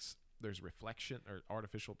effects. There's reflection or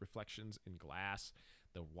artificial reflections in glass.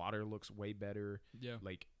 The water looks way better. Yeah.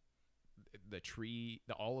 Like the tree,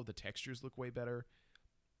 all of the textures look way better.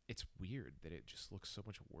 It's weird that it just looks so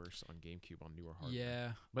much worse on GameCube on newer hardware.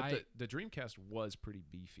 Yeah. But the Dreamcast was pretty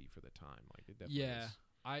beefy for the time. Like it definitely Yeah. is.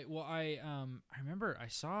 I remember I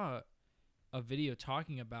saw a video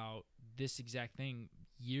talking about this exact thing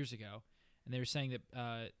years ago, and they were saying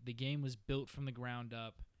that the game was built from the ground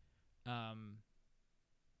up,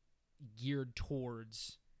 geared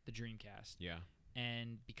towards the Dreamcast. Yeah.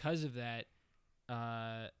 And because of that,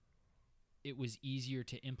 it was easier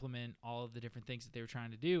to implement all of the different things that they were trying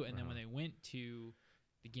to do. And then when they went to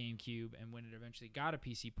the GameCube and when it eventually got a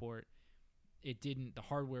PC port, the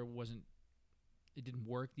hardware didn't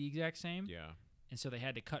work the exact same. Yeah. And so they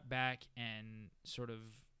had to cut back and sort of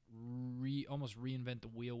almost reinvent the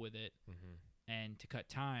wheel with it. Mm-hmm. And to cut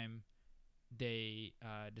time, they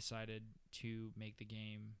decided to make the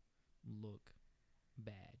game look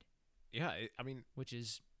bad. Yeah, which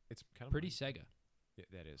is it's kind of pretty Sega. Yeah,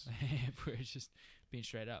 that is. We're just being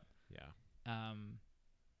straight up. Yeah.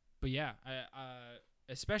 But yeah,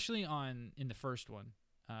 especially in the first one.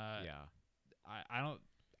 Yeah. I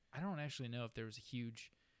don't actually know if there was a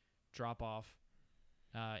huge drop off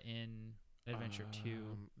in Adventure 2.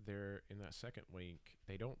 They're in that second link.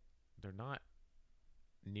 They're not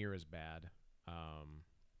near as bad.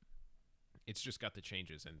 It's just got the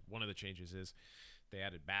changes, and one of the changes is they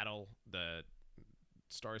added battle. The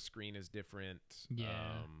star screen is different.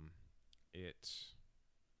 Yeah. It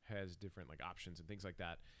has different options and things like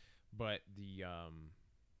that. But the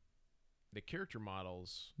character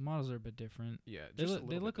models are a bit different. Yeah, they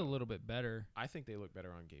look a little bit better. I think they look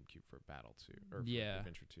better on GameCube for Battle 2 or for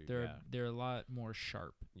Adventure 2. They're a lot more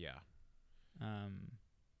sharp. Yeah.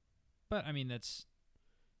 But I mean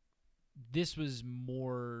this was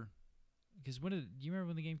more because do you remember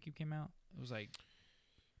when the GameCube came out? It was like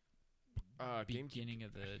beginning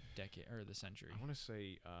of the decade or the century. I want to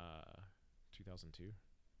say 2002.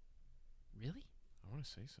 Really? I want to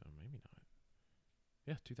say so. Maybe not.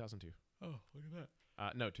 Yeah, 2002. Oh, look at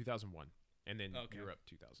that. No, 2001. And then Europe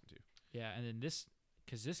 2002. Yeah, and then this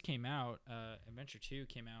because this came out. Adventure 2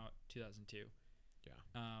 came out 2002. Yeah.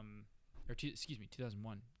 Excuse me,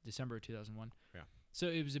 2001, December of 2001. Yeah. So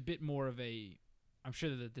it was a bit more of a. I'm sure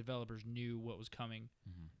that the developers knew what was coming.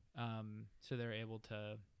 So they're able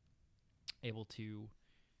to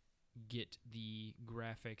get the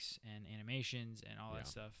graphics and animations and all that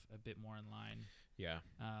stuff a bit more in line. Yeah.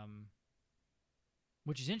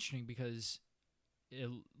 Which is interesting because it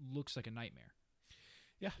looks like a nightmare.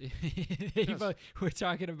 Yeah. We're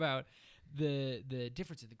talking about the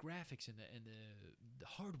difference in the graphics and the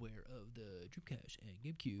hardware of the Dreamcast and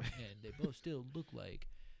GameCube, and they both still look like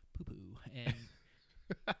poo-poo, and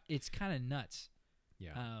it's kind of nuts.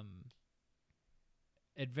 Yeah.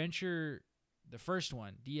 Adventure, the first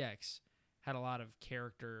one, DX, had a lot of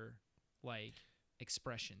character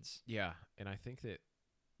expressions. Yeah, and I think that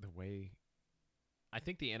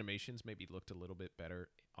the animations maybe looked a little bit better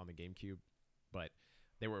on the GameCube, but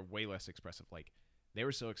they were way less expressive. Like, they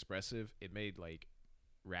were so expressive, it made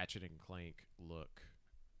Ratchet and Clank look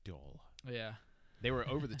dull. Yeah. They were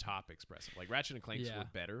over the top expressive. Like, Ratchet and Clanks were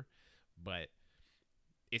better, but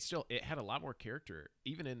it had a lot more character,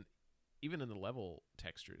 even in the level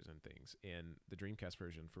textures and things in the Dreamcast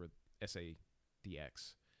version for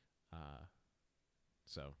SADX.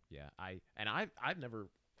 So yeah, I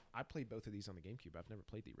played both of these on the GameCube. I've never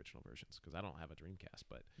played the original versions because I don't have a Dreamcast.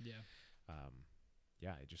 But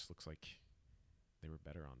yeah, it just looks like they were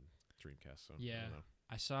better on Dreamcast. So yeah, I don't know.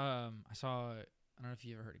 I saw. I don't know if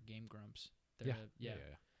you ever heard of Game Grumps. Yeah.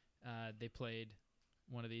 They played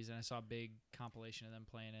one of these, and I saw a big compilation of them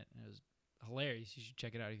playing it, and it was hilarious. You should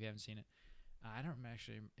check it out if you haven't seen it. I don't remember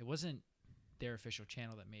actually. It wasn't their official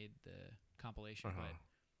channel that made the compilation, but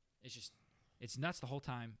it's nuts the whole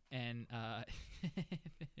time. And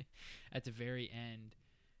at the very end,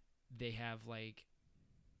 they have like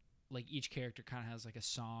each character kind of has like a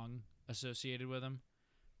song associated with them.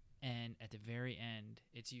 And at the very end,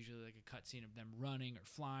 it's usually like a cutscene of them running or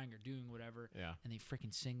flying or doing whatever. Yeah. And they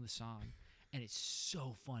freaking sing the song. And it's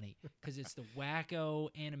so funny because it's the wacko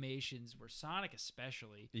animations where Sonic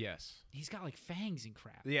especially. Yes. He's got like fangs and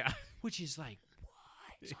crap. Yeah. Which is like,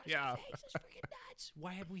 what? Sonic's Yeah. got fangs? That's freaking nuts.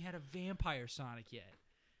 Why haven't we had a vampire Sonic yet?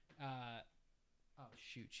 Oh,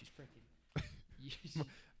 shoot. She's freaking.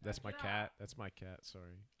 That's my cat. That's my cat.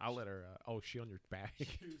 Sorry. I'll let her. Is she on your back? She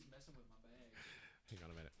was messing with my bag. Hang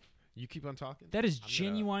on a minute. You keep on talking? That is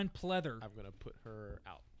genuine pleather. I'm going to put her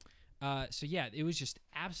out. So yeah, it was just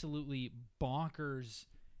absolutely bonkers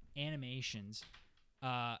animations,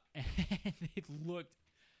 and it looked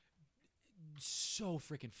so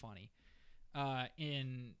freaking funny.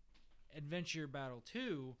 In Adventure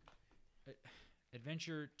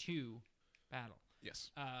 2 Battle.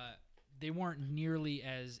 Yes. They weren't nearly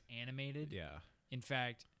as animated. Yeah. In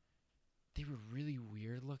fact, they were really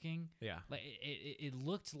weird looking. Yeah. Like it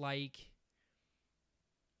looked like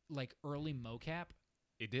early mocap.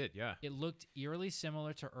 It did, yeah. It looked eerily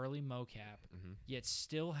similar to early mocap, yet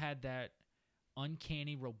still had that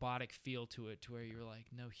uncanny robotic feel to it, to where you're like,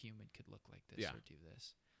 no human could look like this or do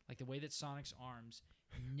this. Like the way that Sonic's arms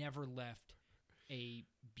never left a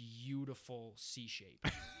beautiful C shape.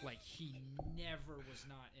 Like he never was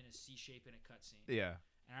not in a C shape in a cutscene. Yeah.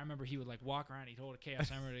 And I remember he would walk around, he'd hold a Chaos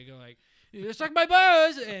Hammer, and he'd go "You suck my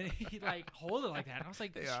buzz," and he'd hold it like that. And I was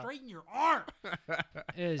like, straighten your arm.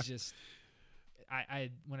 It was just.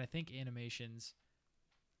 When I think animations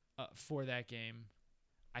for that game,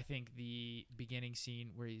 I think the beginning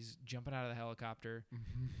scene where he's jumping out of the helicopter,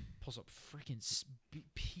 pulls up freaking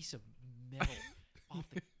piece of metal off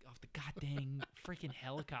the goddamn freaking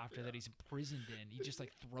helicopter that he's imprisoned in. He just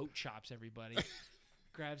throat chops everybody,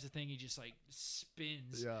 grabs the thing, he just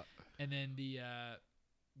spins, and then the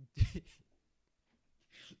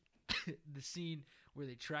the scene where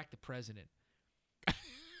they track the president.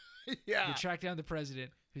 Yeah. They track down the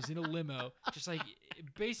president who's in a limo, just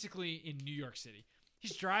basically in New York City.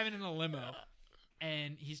 He's driving in a limo,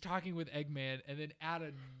 and he's talking with Eggman, and then out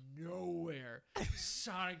of nowhere,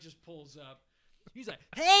 Sonic just pulls up. He's like,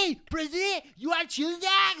 "Hey, president, you want to chill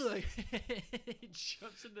down?" He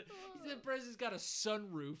jumps in the president's got a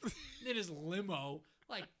sunroof in his limo.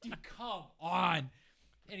 Dude, come on.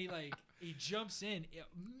 And he jumps in,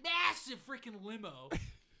 massive freaking limo.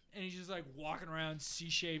 And he's just walking around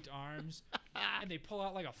C-shaped arms, and they pull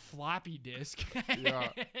out a floppy disk. Yeah.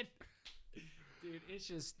 Dude, it's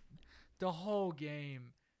just the whole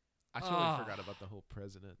game. I totally forgot about the whole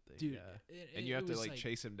president thing. Dude, yeah. And you have to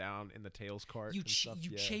chase him down in the Tails cart. You and stuff.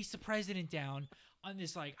 chase the president down on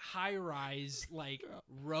this high-rise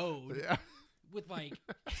road with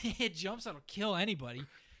it jumps that'll kill anybody,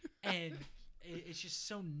 and it's just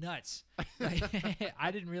so nuts.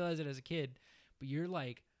 I didn't realize it as a kid. but you're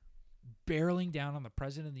like barreling down on the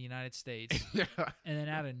president of the United States, Yeah. and then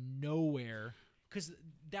out of nowhere, because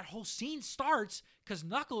that whole scene starts because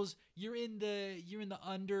Knuckles, you're in the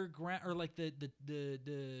underground, or like the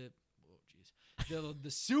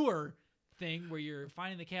sewer thing where you're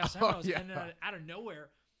finding the Chaos Emeralds, yeah. and then out of nowhere,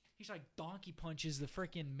 he's like donkey punches the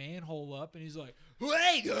freaking manhole up, and he's like,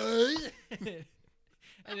 "Hey guys!"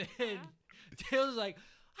 And then Tails is like,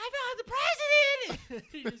 "I found the president!"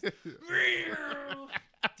 He just,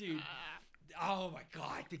 dude, oh my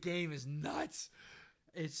god, the game is nuts.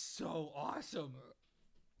 It's so awesome.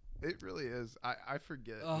 It really is. I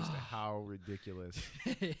forget just how ridiculous.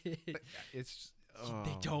 It's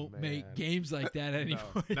They don't man. make games like that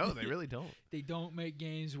anymore. No, they really don't. They don't make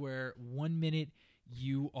games where 1 minute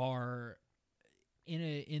you are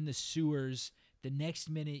in the sewers, the next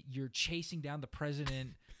minute you're chasing down the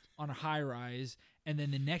president on a high rise, and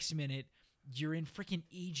then the next minute you're in freaking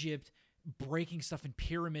Egypt breaking stuff in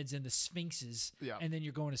pyramids and the sphinxes, Yeah. and then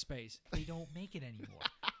you're going to space. They don't make it anymore.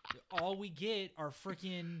 All we get are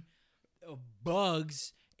freaking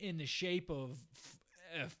bugs in the shape of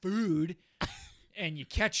food, and you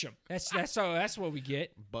catch them. That's what we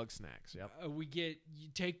get. Bug snacks. Yep.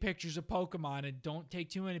 You take pictures of Pokemon, and don't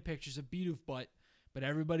take too many pictures of Bidoof butt, but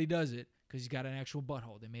everybody does it because he's got an actual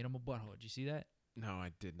butthole. They made him a butthole. Did you see that? No,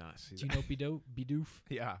 I did not see Do that. you know Bidoof?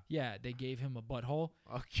 Yeah. Yeah, they gave him a butthole.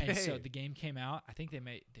 Okay. And so the game came out. I think they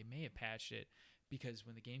may have patched it because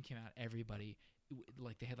when the game came out, everybody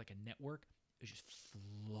like they had like a network. It was just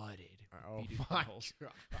flooded. Oh Bidoof my buttholes.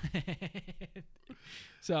 god.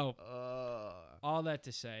 So all that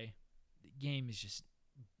to say, the game is just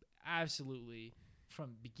absolutely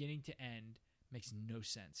from beginning to end makes no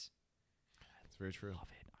sense. It's very true. I love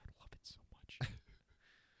it so much.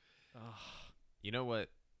 You know what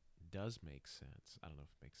does make sense? I don't know if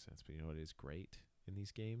it makes sense, but you know what is great in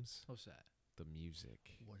these games? What's that? The music.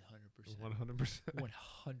 100%. 100%.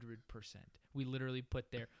 100%. We literally put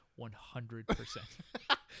there 100%.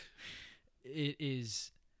 It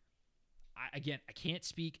is. I can't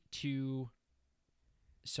speak to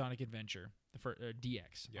Sonic Adventure,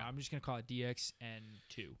 DX. Yeah. I'm just gonna call it DX and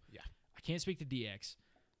 2. Yeah. I can't speak to DX.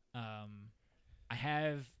 I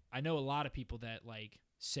know a lot of people that like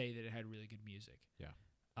say that it had really good music. Yeah.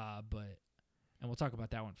 And we'll talk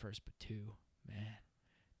about that one first. But 2, man,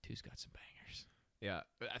 2's got some bangers. Yeah,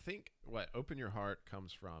 but I think what Open Your Heart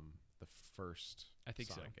comes from the first I think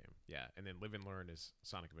Sonic so. game. Yeah, and then Live and Learn is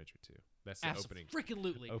Sonic Adventure 2. That's the opening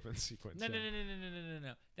Freaking-lutely. open sequence. No.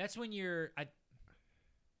 yeah. That's when you're.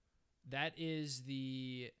 That's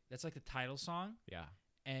like the title song, Yeah.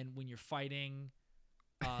 and when you're fighting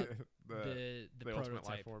the the ultimate prototype,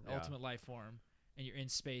 life form, the yeah. ultimate life form, and you're in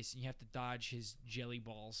space, and you have to dodge his jelly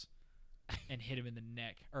balls and hit him in the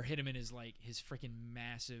neck, or hit him in his freaking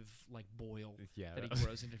massive like boil Yeah, that he that was-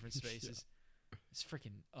 grows in different spaces. It's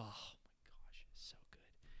freaking oh my gosh, it's so good.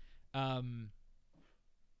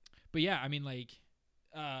 But yeah, I mean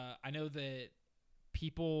I know that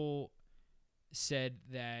people said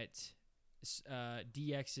that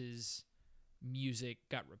DX's music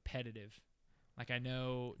got repetitive. Like I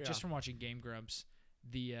know just from watching Game Grumps,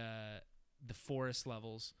 the forest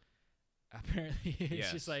levels apparently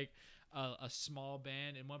it's just like a small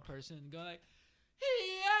band and one person going like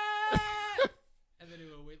and then it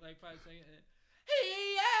would wait like 5 seconds and then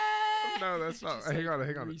No, that's not. Hang on.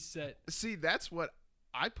 Reset. See, that's what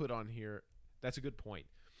I put on here. That's a good point.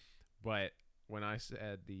 But when I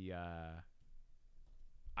said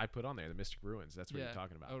I put on there the Mystic Ruins. That's what you're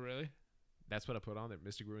talking about. Oh, really? That's what I put on there.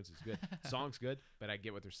 Mystic Ruins is good. Song's good, but I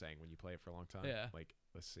get what they're saying when you play it for a long time. Yeah. Like,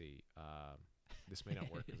 let's see. This may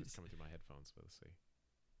not work because it's coming through my headphones, but let's see.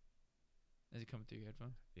 Is it coming through your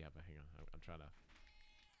headphones? Yeah, but hang on. I'm trying to.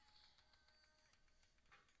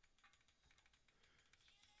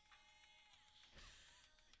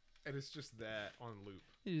 And it's just that on loop.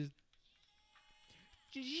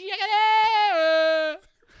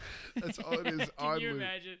 That's all it is. Can on you loop.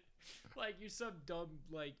 imagine? Like you're some dumb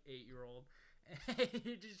 8-year-old, and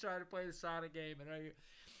you're just trying to play the Sonic game, and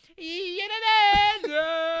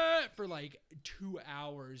for 2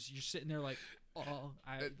 hours, you're sitting there like, oh,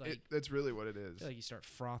 That's really what it is. I feel like you start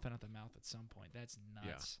frothing at the mouth at some point. That's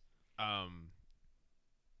nuts.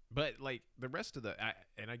 But like the rest of I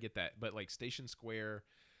get that, but like Station Square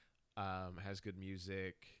has good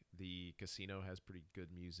music. The casino has pretty good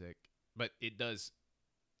music, but it does.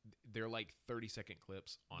 They're like 30-second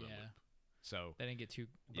clips on a loop. So they didn't get too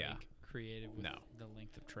creative with the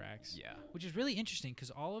length of tracks. Yeah, which is really interesting because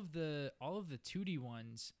all of the 2D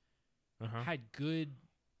ones had good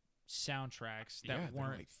soundtracks that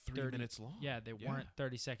weren't like 3 minutes long. Yeah, they weren't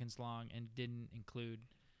 30 seconds long and didn't include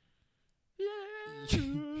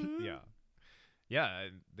Yeah. Yeah,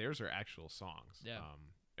 and theirs are actual songs. Yeah.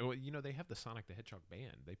 Well, they have the Sonic the Hedgehog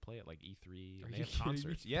band. They play at like E3 Are and they you have kidding me?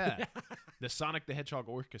 concerts. Yeah. The Sonic the Hedgehog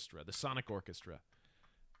Orchestra, the Sonic Orchestra.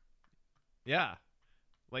 Yeah.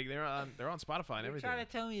 Like they're on Spotify and You're everything. trying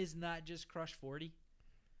to tell me it's not just Crush 40?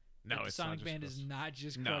 No, Like, the it's Sonic not just Band Crush. is not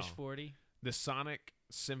just No. Crush 40? The Sonic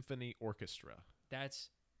Symphony Orchestra. That's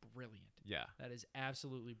brilliant. Yeah. That is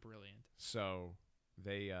absolutely brilliant. So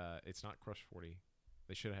they it's not Crush 40.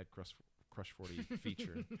 They should have had Crush 40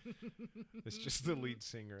 feature. It's just the lead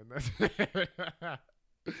singer and that's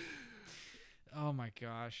Oh my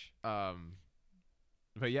gosh.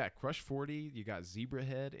 But yeah, Crush 40, you got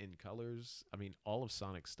Zebrahead in colors. I mean, all of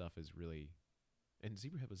Sonic's stuff is really, and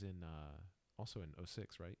Zebrahead was in also in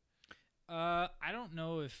 06, right? I don't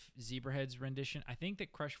know if Zebrahead's rendition. I think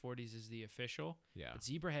that Crush 40's is the official. Yeah. But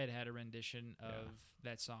Zebrahead had a rendition of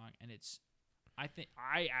that song, and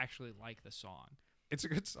I actually like the song. It's a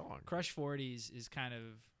good song. Crush 40's is kind of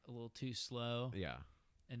a little too slow. Yeah.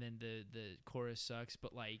 And then the chorus sucks,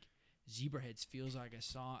 but like Zebraheads feels like a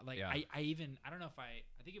song. Like Yeah. I don't know if I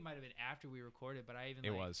think it might have been after we recorded, but I even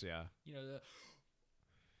It was, yeah. you know, the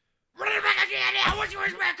running back again, what you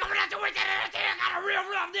expect coming out the weekend and I got a real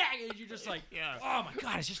rough day, and you're just like, Yeah. oh my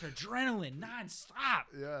god, it's just adrenaline nonstop,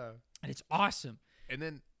 Yeah. and it's awesome. And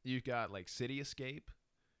then you've got like City Escape,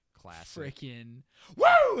 classic. Freaking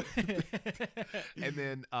woo! And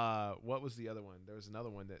then what was the other one? There was another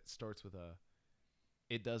one that starts with a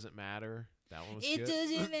It Doesn't Matter. That one was It good.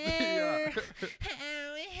 doesn't matter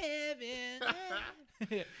how it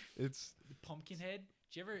happened. It's Pumpkinhead.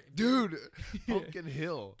 Did you ever, Dude, Pumpkin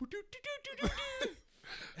Hill.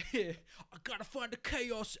 I gotta find the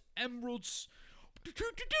Chaos Emeralds.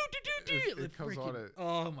 It comes on it.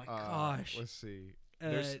 Oh my gosh! Let's see.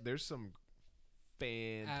 there's some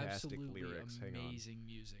fantastic Absolutely lyrics. Hang on. amazing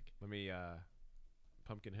music. Let me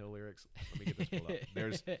Pumpkin Hill lyrics. Let me get this pulled up.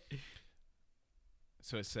 There's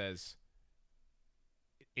so it says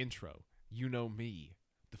intro. You know me,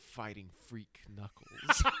 the fighting freak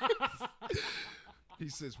Knuckles. He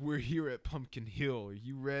says, "We're here at Pumpkin Hill. Are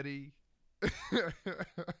you ready?" Oh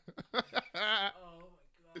my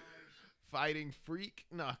gosh! Fighting freak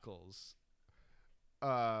Knuckles.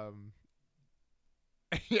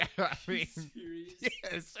 Yeah, I mean, Serious?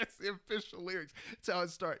 yes, that's the official lyrics. That's how it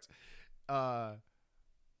starts. I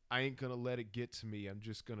ain't gonna let it get to me. I'm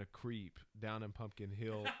just gonna creep down in Pumpkin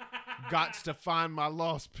Hill. Gots to find my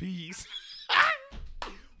lost piece.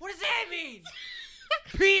 What does that mean?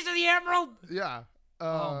 Piece of the emerald? Yeah. Oh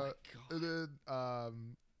my god! And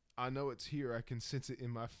then, I know it's here. I can sense it in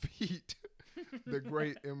my feet. The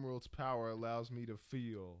great emerald's power allows me to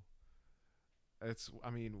feel. I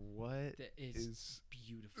mean, what That is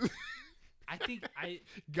beautiful. I think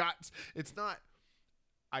it's not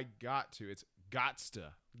I got to, it's gots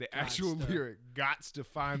to. The actual Gots to. lyric, gots to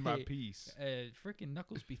find my Hey, peace. freaking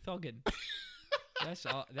Knuckles be thugging.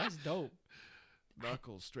 That's dope.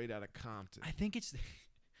 Knuckles straight out of Compton. I think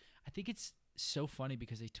it's so funny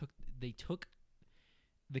because they took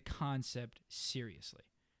the concept seriously,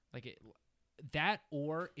 like that,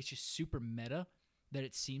 or it's just super meta that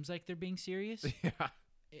it seems like they're being serious, Yeah.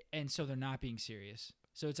 and so they're not being serious.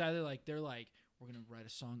 So it's either like they're like, we're gonna write a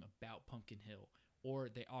song about Pumpkin Hill, or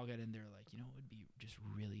they all got in there like, it would be just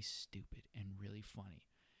really stupid and really funny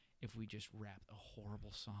if we just rapped a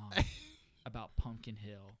horrible song about Pumpkin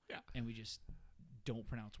Hill, Yeah. and we just don't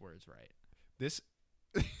pronounce words right. This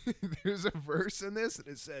There's a verse in this and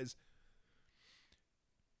it says,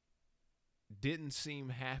 didn't seem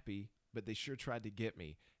happy, but they sure tried to get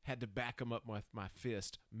me. Had to back them up with my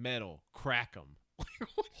fist. Metal. Crack them. what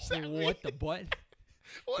does that mean? What the butt?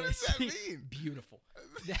 What does that mean? Beautiful.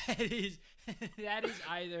 That is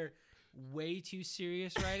either way too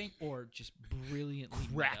serious writing or just brilliantly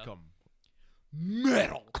Crack meta. them.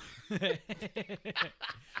 Metal.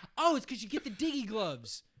 Oh, it's because you get the diggy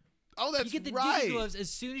gloves. Oh, that's You get the right. diggy gloves as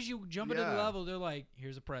soon as you jump into the Yeah. level. They're like,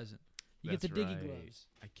 "Here's a present." You get That's the diggy right. gloves.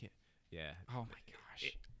 I can't. Yeah. Oh my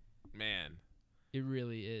gosh, Man. it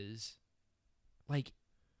really is. Like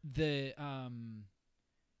the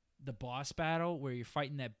boss battle where you're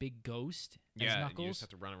fighting that big ghost as Yeah. Knuckles. You just have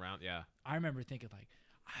to run around. Yeah. I remember thinking like,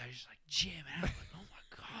 I was just like jamming out, like, oh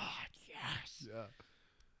my god, yes. Yeah.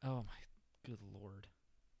 Oh my good lord.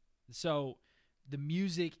 So the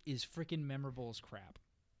music is freaking memorable as crap.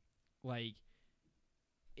 Like,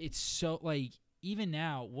 it's so, like, even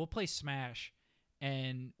now we'll play Smash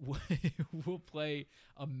and we'll play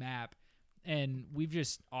a map and we've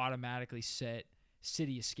just automatically set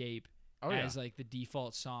City Escape as like the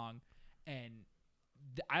default song, and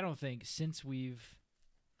I don't think since we've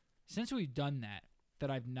done that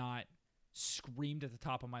I've not screamed at the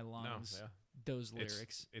top of my lungs those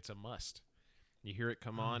lyrics. It's a must. You hear it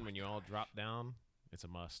come on when you all drop down. It's a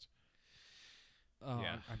must. Oh,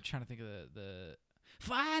 yeah. I'm trying to think of the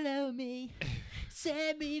follow me,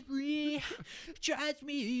 set me free, trust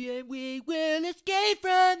me and we will escape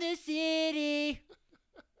from the city.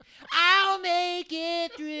 I'll make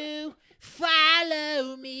it through,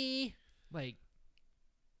 follow me. Like,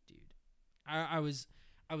 dude, I was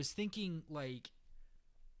thinking, like,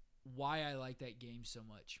 why I liked that game so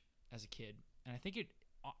much as a kid. And I think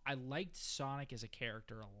I liked Sonic as a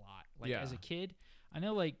character a lot. Like, as a kid, I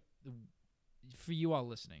know, like, for you all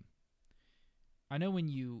listening, I know when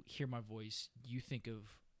you hear my voice, you think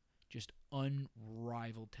of just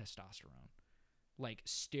unrivaled testosterone. Like,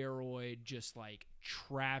 steroid, just, like,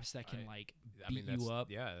 traps that can, beat you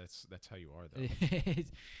up. Yeah, that's how you are, though.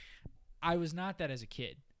 I was not that as a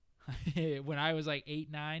kid. When I was, like,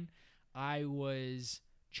 8, 9, I was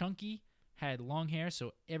chunky, had long hair,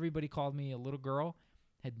 so everybody called me a little girl,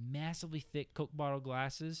 had massively thick Coke bottle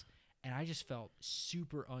glasses, and I just felt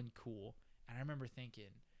super uncool. And I remember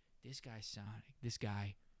thinking, this guy's Sonic.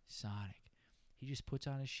 He just puts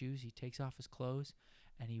on his shoes, he takes off his clothes,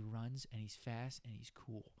 and he runs, and he's fast, and he's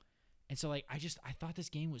cool. And so, like, I thought this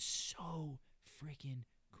game was so freaking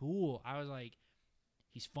cool. I was like,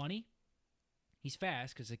 he's funny, he's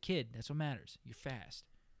fast, because a kid, that's what matters. You're fast.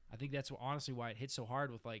 I think that's honestly why it hit so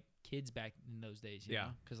hard with, like, kids back in those days, you know?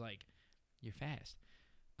 Because, like, you're fast.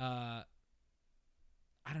 I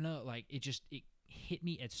don't know, like, it hit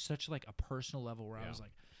me at such, like, a personal level where I was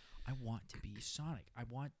like, I want to be Sonic. I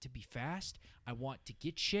want to be fast. I want to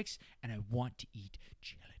get chicks, and I want to eat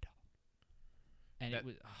jelly dog. And it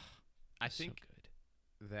was, I think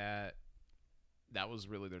so good. that was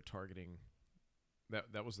really their targeting.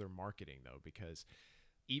 That was their marketing, though, because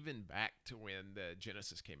even back to when the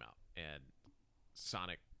Genesis came out and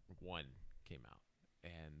Sonic 1 came out,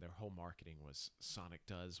 and their whole marketing was Sonic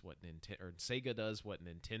does what Sega does what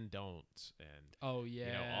Nintendo don't, and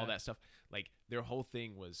all that stuff. Like, their whole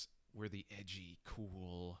thing was, we're the edgy,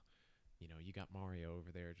 cool. You got Mario over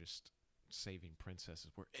there just saving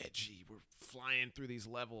princesses. We're edgy. We're flying through these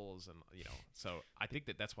levels, and So I think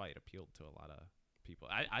that's why it appealed to a lot of people.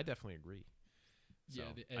 I definitely agree. So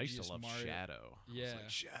the I used to love Mario. Shadow. Yeah, I was like,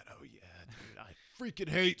 Shadow. Yeah, dude, I freaking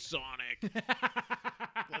hate Sonic.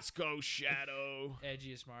 Let's go, Shadow.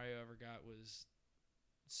 Edgiest Mario ever got was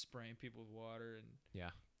spraying people with water, and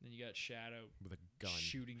then you got Shadow with a gun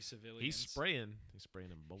shooting civilians. He's spraying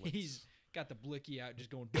them bullets. He's got the blicky out, just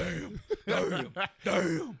going damn.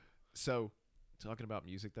 So, talking about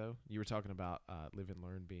music, though, you were talking about Live and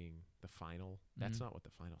Learn being the final. That's not what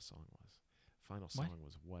the final song was. Final song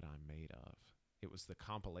was What I'm Made Of. It was the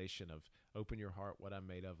compilation of Open Your Heart, What I'm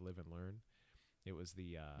Made Of, Live and Learn. It was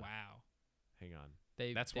the wow. Hang on.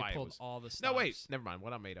 They why pulled it was all the stops. No, wait. Never mind.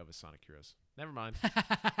 What I'm Made Of is Sonic Heroes. Never mind.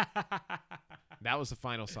 That was the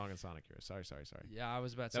final song in Sonic Heroes. Sorry. Yeah, I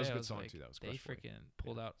was about to say. That was a good song, like, too. That was they Crush Boy. freaking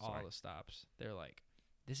pulled out all the stops. They're like,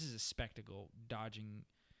 this is a spectacle, dodging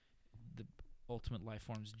the ultimate life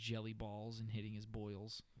form's jelly balls and hitting his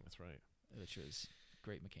boils. That's right. Which was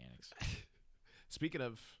great mechanics. Speaking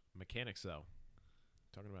of mechanics, though,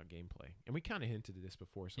 talking about gameplay, and we kind of hinted at this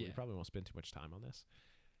before, so we probably won't spend too much time on this.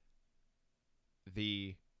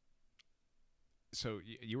 So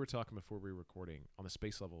you were talking before we were recording on the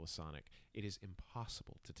space level with Sonic. It is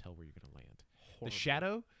impossible to tell where you're going to land.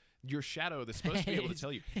 Horrible. Your shadow that's supposed to be able to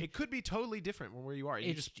tell you. It could be totally different from where you are.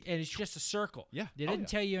 It's just a circle. Yeah. They didn't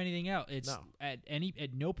tell you anything else. It's No.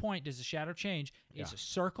 at no point does the shadow change. It's a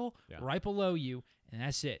circle right below you, and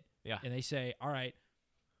that's it. Yeah. And they say, all right,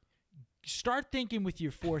 start thinking with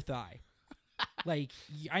your fourth eye. Like,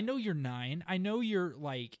 I know you're 9. I know you're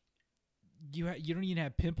like, you don't even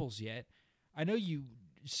have pimples yet. I know you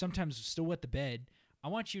sometimes still wet the bed. I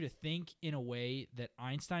want you to think in a way that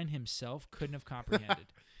Einstein himself couldn't have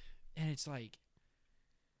comprehended. And it's like,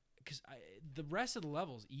 because the rest of the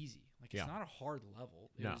level is easy. Like, it's not a hard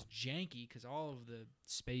level. It was janky because all of the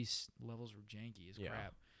space levels were janky as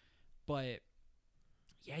crap. But,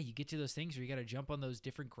 yeah, you get to those things where you got to jump on those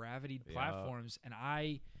different gravity platforms. And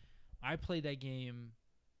I played that game.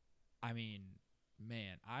 I mean,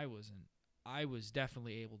 man, I was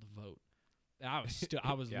definitely able to vote. I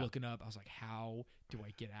was looking up. I was like, how do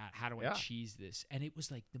I get out? How do I cheese this? And it was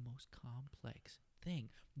like the most complex thing.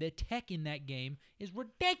 The tech in that game is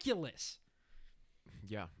ridiculous.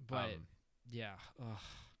 Yeah. But, yeah.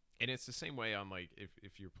 And it's the same way on, like,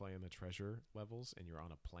 if you're playing the treasure levels and you're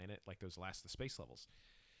on a planet, like the space levels.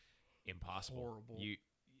 Impossible. Horrible.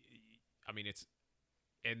 I mean, it's,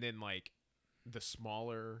 and then, like, the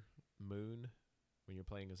smaller moon when you're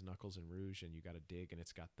playing as Knuckles and Rouge and you got to dig and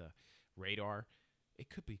it's got the radar. It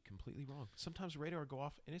could be completely wrong. Sometimes radar go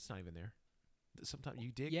off and it's not even there. Sometimes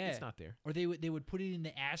you dig, Yeah. it's not there. Or they would put it in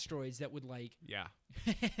the asteroids that would like Yeah.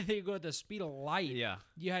 they would go at the speed of light. Yeah.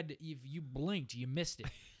 You had to, if you blinked, you missed it.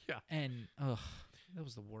 Yeah. And that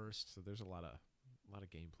was the worst. So there's a lot of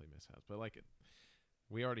gameplay mishaps. But like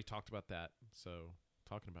we already talked about that. So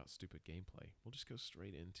talking about stupid gameplay, we'll just go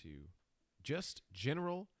straight into just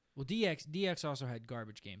general. Well, DX also had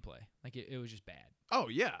garbage gameplay. Like it was just bad. Oh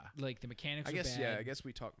yeah. Like the mechanics I were guess bad. I guess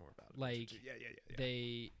we talk more about it. Like yeah.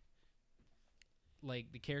 they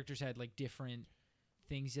like the characters had like different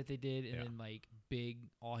things that they did, and Yeah. then like Big,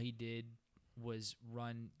 all he did was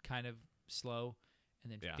run kind of slow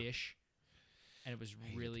and then Yeah. fish, and it was I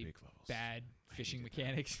hated the really big levels. bad I fishing hated that.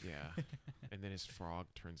 mechanics. Yeah. And then his frog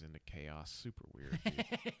turns into chaos. Super weird.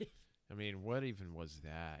 Dude. I mean, what even was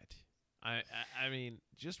that? I mean,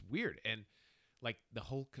 just weird. And like the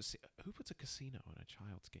whole casino. Who puts a casino in a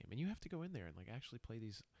child's game? And you have to go in there and like actually play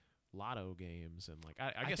these lotto games and like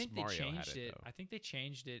I guess think Mario they changed had it though. I think they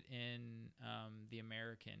changed it in the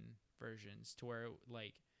American versions to where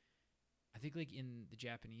like I think like in the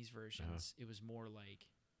Japanese versions it was more like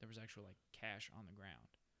there was actual like cash on the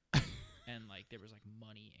ground and like there was like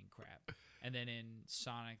money and crap. And then in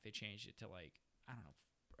Sonic they changed it to like I don't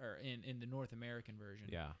know, or in the North American version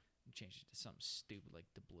Yeah. changed it to something stupid like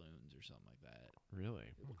doubloons or something like that. Really?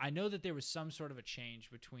 I know that there was some sort of a change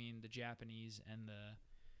between the Japanese and the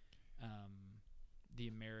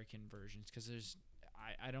American versions because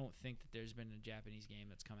I don't think that there's been a Japanese game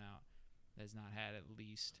that's come out that's not had at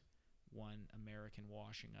least one American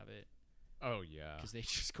washing of it Oh yeah. because they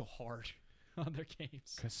just go hard on their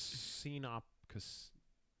games. Casinopolis.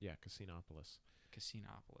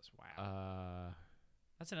 Casinopolis, wow.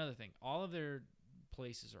 That's another thing. All of their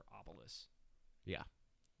places are opolis. Yeah.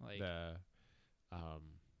 Like The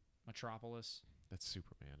Metropolis. that's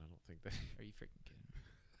Superman. I don't think that. Are you freaking kidding me?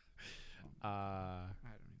 Uh, I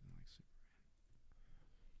don't even like Superman.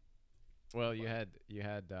 well, you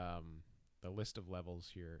had the list of levels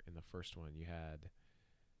here in the first one. You had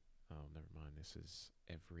oh, never mind. This is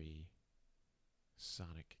every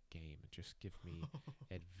Sonic game. Just give me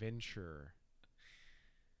adventure.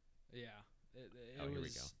 Yeah. It Oh, here we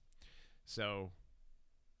was go. So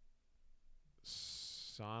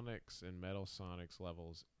Sonic's and Metal Sonic's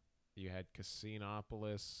levels. You had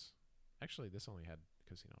Casinopolis. Actually, this only had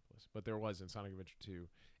Casinopolis, but there was in Sonic Adventure 2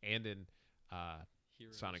 and in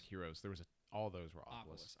Heroes. Sonic Heroes. There was all those were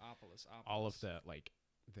Opolis. Opolis. All of the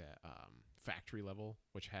factory level,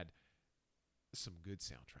 which had some good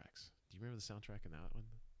soundtracks. Do you remember the soundtrack in that one?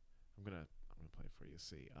 I'm gonna play it for you to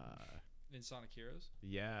see. In Sonic Heroes?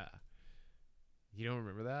 Yeah. You don't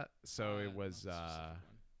remember that? So it was not the specific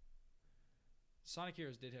one. Sonic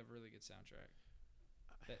Heroes did have a really good soundtrack.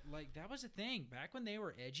 That was a thing. Back when they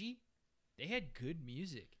were edgy, they had good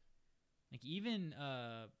music. Like even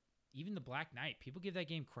the Black Knight, people give that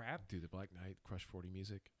game crap. Dude, the Black Knight Crush 40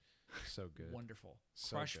 music, so good. Wonderful.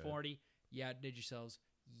 So Crush good. 40, yeah, did yourselves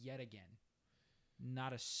yet again.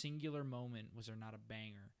 Not a singular moment was there not a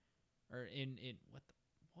banger. Or in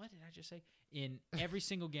what did I just say? In every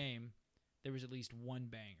single game, there was at least one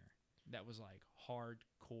banger that was like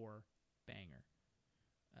hardcore banger.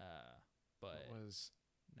 But What was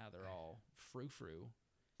now they're all frou-frou.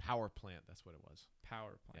 Power Plant? That's what it was.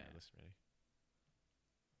 Power plant. Yeah, listen, ready?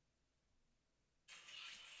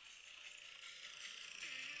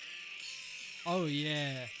 Oh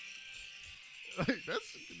yeah, Like,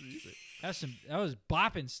 that's good music. that was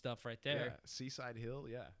bopping stuff right Yeah, there. Seaside Hill.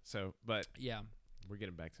 Yeah. So, but Yeah. we're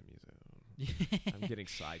getting back to music. I'm getting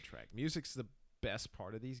sidetracked. Music's the best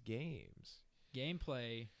part of these games.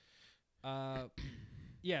 Gameplay.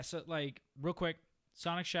 Yeah. So like real quick,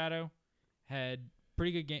 Sonic Shadow had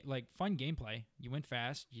pretty good game, like fun gameplay. You went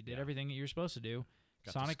fast. You did Yeah. everything that you were supposed to do.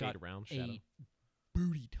 Got Sonic to skate got around Shadow. a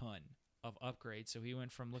booty ton of upgrades, so he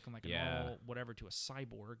went from looking like a Yeah. normal whatever to a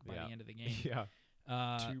cyborg by Yeah. the end of the game. Yeah.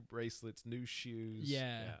 2 bracelets, new shoes.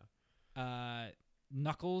 yeah.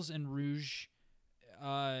 Knuckles and Rouge.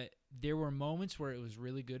 There were moments where it was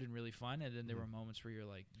really good and really fun, and then there Mhm. were moments where you're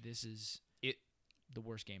like, "This is the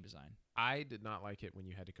worst game design." I did not like it when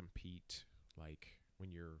you had to compete, like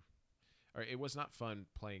when you're, or it was not fun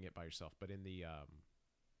playing it by yourself. But in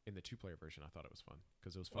the 2-player version, I thought it was fun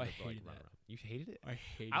because it was fun I to like hated run that. around. You hated it? I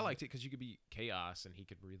hate. I liked it because you could be Chaos and he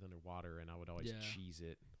could breathe underwater, and I would always Yeah. cheese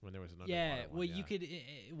it when there was an underwater Yeah, one. well, you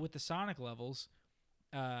could with the Sonic levels.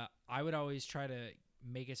 I would always try to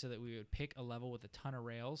make it so that we would pick a level with a ton of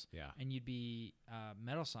rails, Yeah. and you'd be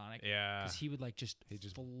Metal Sonic. Yeah. Because he would like just He'd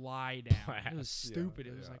just fly down. It was blast, yeah, stupid.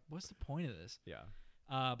 It was yeah. like, what's the point of this? Yeah.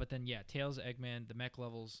 But then Tails, Eggman, the mech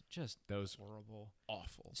levels just Those horrible,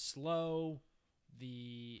 awful. slow.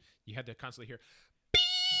 The You had to constantly hear.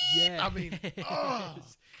 yeah, I mean, oh,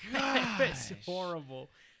 it's gosh.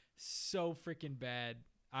 horrible, so freaking bad.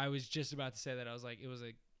 I was just about to say that. I was like, it was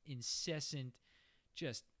a incessant,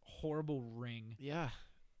 just horrible ring. Yeah.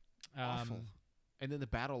 Awful. And then the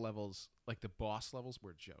battle levels, like the boss levels,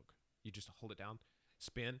 were a joke. You just hold it down,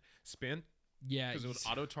 spin, Yeah, because it would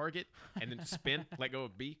auto target, and then spin, let go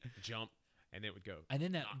of B, jump, and it would go. and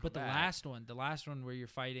then that. knock But the 'em back. last one where you're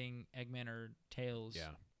fighting Eggman or Tails.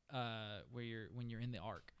 Yeah. When you're in the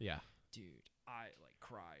arc. Yeah. Dude, I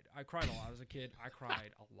cried. I cried a lot as a kid. I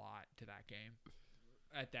cried a lot to that game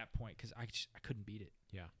at that point because I couldn't beat it.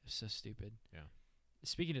 Yeah. It was so stupid. Yeah.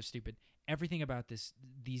 Speaking of stupid, everything about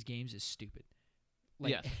these games is stupid.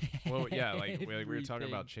 Like, Yes. Well, yeah, like we were talking everything.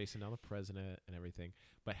 about chasing down the president and everything.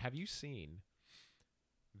 But have you seen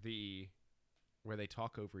where they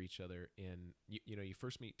talk over each other in you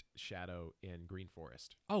first meet Shadow in Green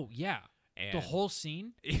Forest. Oh yeah, And the whole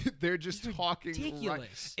scene. They're just It's talking. Right.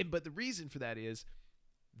 ridiculous. but the reason for that is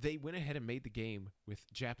they went ahead and made the game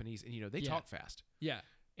with Japanese, and they Yeah. talk fast. Yeah,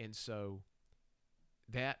 And so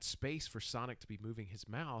that space for Sonic to be moving his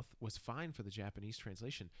mouth was fine for the Japanese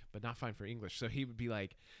translation, but not fine for English. So he would be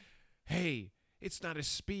like, "Hey, it's not his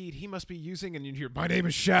speed. He must be using," and you hear, "My name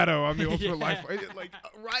is Shadow. I'm the ultimate life." Like,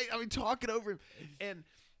 right? I mean, talking over him. And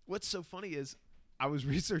what's so funny is I was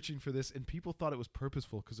researching for this, and people thought it was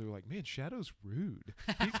purposeful because they were like, "Man, Shadow's rude.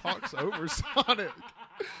 He talks over Sonic."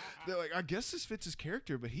 They're like, "I guess this fits his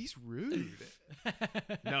character, but he's rude."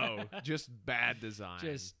 No, just bad design.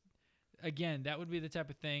 just again, that would be the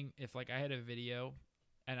type of thing if like I had a video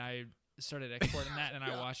and I started exporting that and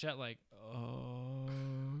I watched that like, oh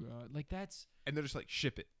God. Like that's and they're just like,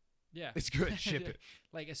 "Ship it. yeah. It's good. Ship it."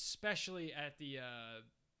 Like especially at the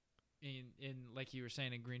in like you were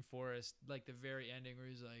saying in Green Forest, like the very ending where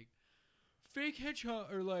he's like fake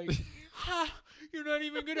hedgehog or like ha, you're not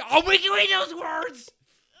even gonna I'll make you eat those words.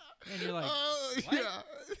 And you're like what?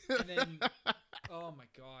 Yeah. And then oh my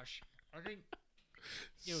gosh. I think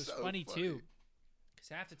it was So funny too. Because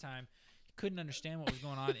half the time you couldn't understand what was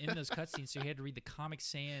going on in those cutscenes, so you had to read the Comic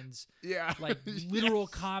Sans Yeah. like literal Yes.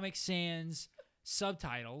 Comic Sans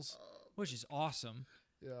subtitles, which is awesome.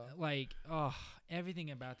 Yeah. Like, oh,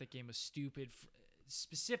 everything about that game was stupid.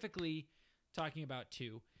 Specifically, talking about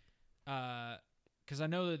 2, because I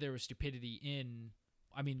know that there was stupidity in.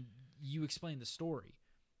 I mean, you explained the story.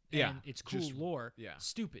 Yeah, and it's cool just- lore. yeah.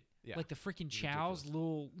 Stupid. Yeah. Like the freaking Chow's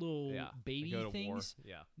little Yeah. baby They go to things. war.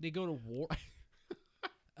 Yeah. They go to war.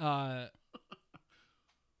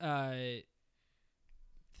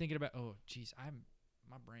 Thinking about geez,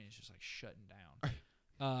 my brain is just like shutting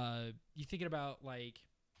down. You thinking about like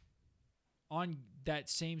on that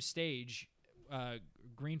same stage,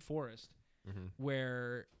 Green Forest, Mm-hmm.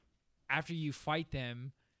 where after you fight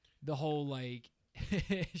them, the whole like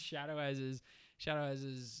Shadow has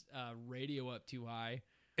his radio up too high.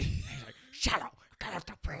 He's like, Shadow, get off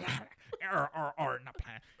the planet, or not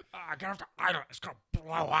planet, get off the island. It's gonna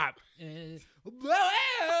blow up. And blow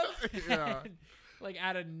up. Yeah. Like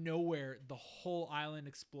out of nowhere, the whole island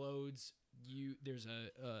explodes. There's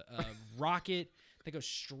a rocket that goes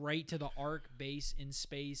straight to the Ark base in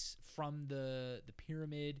space from the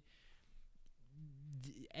pyramid.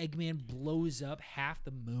 Eggman blows up half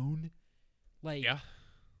the moon. Like, Yeah.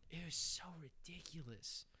 it was so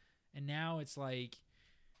ridiculous. And now it's like,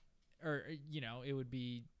 or it would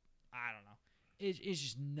be, I don't know. It's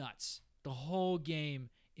just nuts. The whole game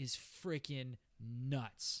is freaking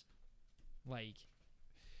nuts. Like,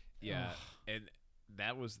 Yeah. ugh. And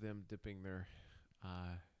that was them dipping their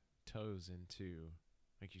toes into,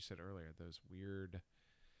 like you said earlier, those weird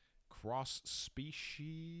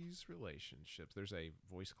cross-species relationships. There's a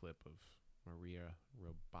voice clip of Maria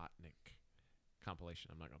Robotnik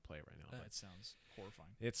compilation. I'm not going to play it right now. That sounds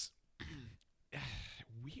horrifying. It's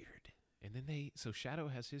weird. And then so Shadow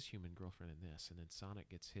has his human girlfriend in this, and then Sonic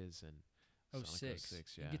gets his in Sonic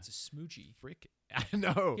 06. Yeah. He gets a smoochie. Frick. I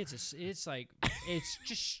know. It's like, it's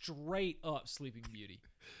just straight up Sleeping Beauty.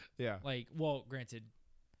 Yeah. Like, well, granted,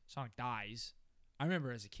 Sonic dies. I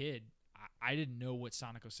remember as a kid, I didn't know what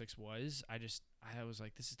Sonic 06 was. I was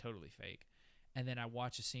like, this is totally fake. And then I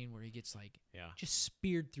watched a scene where he gets like Yeah. just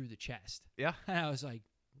speared through the chest. Yeah. And I was like,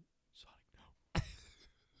 Sonic, no.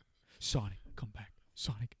 Sonic, come back.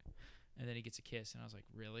 Sonic. And then he gets a kiss, and I was like,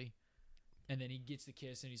 really? And then he gets the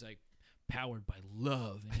kiss, and he's like, powered by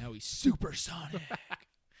love, and now he's supersonic.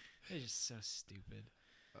 It's just so stupid.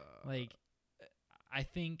 Like, I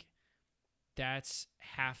think that's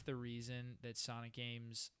half the reason that Sonic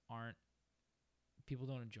games people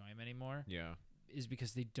don't enjoy them anymore. Yeah. is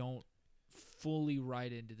because they don't fully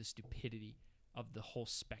write into the stupidity of the whole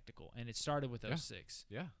spectacle. And it started with 06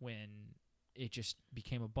 when it just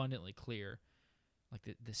became abundantly clear, like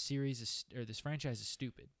the series is, or this franchise is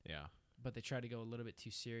stupid. Yeah. But they tried to go a little bit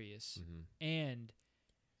too serious, Mm-hmm. and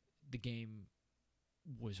the game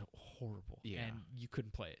was horrible, Yeah. and you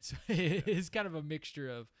couldn't play it. So it's kind of a mixture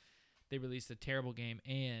of they released a terrible game,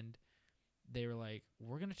 and they were like,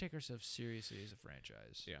 we're going to take ourselves seriously as a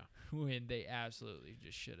franchise. Yeah. When they absolutely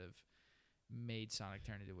just should have made Sonic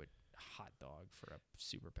turn into a hot dog for a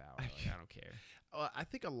superpower. Like, I don't care. I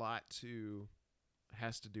think a lot too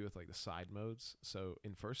has to do with like the side modes. So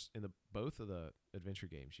in both of the adventure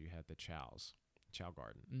games, you had the Chow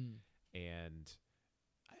Garden, and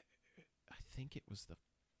I think it was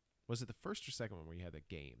was it the first or second one where you had the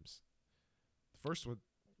games? The first one,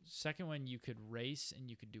 second one, you could race and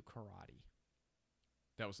you could do karate.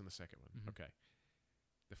 that was in the second one. Mhm. Okay.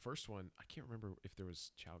 The first one, I can't remember if there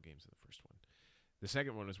was Chow games in the first one. The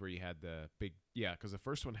second one was where you had the big, because the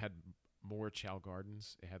first one had more Chow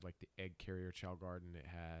Gardens. It had like the Egg Carrier Chow Garden. It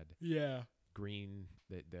had green,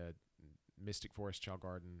 the Mystic Forest Chow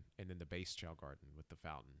Garden, and then the base Chow Garden with the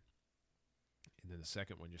fountain. And then the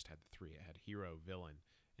second one just had the three. It had hero, villain,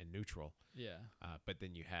 and neutral. Yeah. But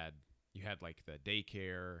then you had like the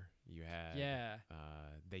daycare. You had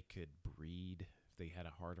they could breed if they had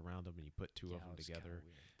a heart around them, and you put two of them together.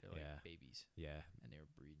 Weird. They're like babies. Yeah. And they were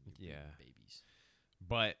breeding. Babies.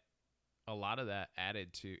 But a lot of that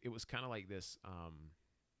added to it was kind of like this.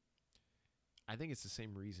 I think it's the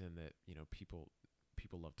same reason that people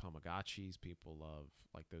love Tamagotchis. People love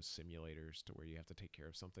like those simulators to where you have to take care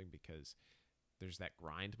of something because there's that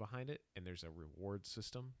grind behind it, and there's a reward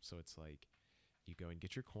system. So it's like you go and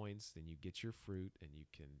get your coins, then you get your fruit, and you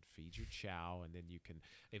can feed your Chow, and then you can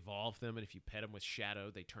evolve them. And if you pet them with Shadow,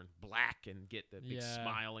 they turn black and get the big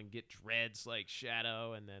smile and get dreads like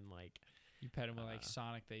Shadow, and then like you pet them with like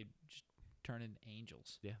Sonic, they just turn into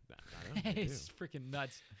angels. Yeah, I know, it's freaking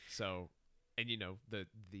nuts. So, and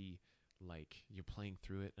the like you're playing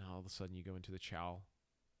through it, and all of a sudden you go into the Chow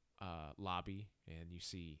lobby, and you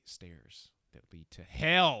see stairs that lead to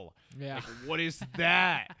hell. Yeah. Like, what is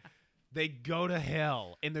that? They go to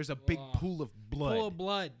hell, and there's a big pool of blood. Pool of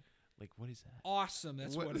blood. Like, what is that? Awesome.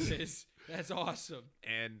 That's what it is. That's awesome.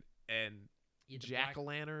 And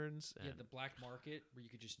jack-o'-lanterns. Yeah, the black market where you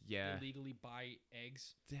could just illegally buy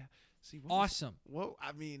eggs. Yeah. See, awesome. Whoa,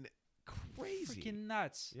 I mean, crazy. Freaking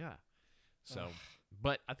nuts. Yeah. So,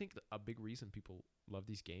 but I think a big reason people love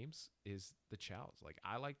these games is the Chows. Like,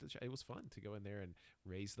 I like the Chow. It was fun to go in there and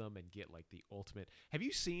raise them and get like the ultimate. Have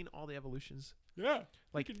you seen all the evolutions? Yeah.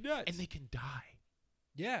 Like, nuts. And they can die.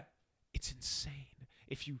 Yeah. It's insane.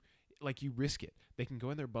 If you risk it. They can go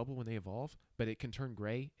in their bubble when they evolve, but it can turn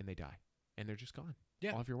gray and they die. And they're just gone.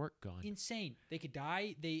 Yeah. All of your work gone. Insane. They could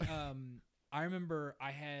die. They I remember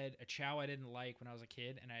I had a Chow I didn't like when I was a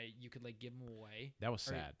kid, and you could like give them away. That was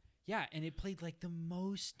sad. Yeah, and it played like the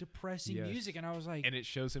most depressing music, and I was like, and it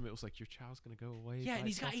shows him. It was like your Chow's gonna go away. Yeah, and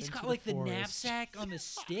he's got like the knapsack on the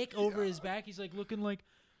stick over his back. He's like looking like,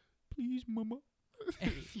 please, mama.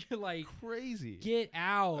 And you're like, crazy. Get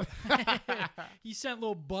out. He sent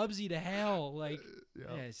little Bubsy to hell. Like,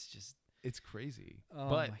 it's crazy. Oh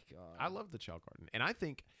but my God. I love the Chow Garden, and I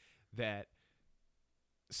think that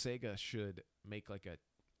Sega should make like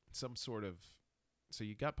some sort of. So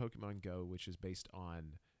you got Pokemon Go, which is based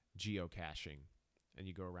on geocaching, and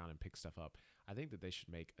you go around and pick stuff up. I think that they should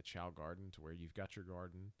make a Chow Garden to where you've got your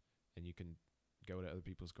garden, and you can go to other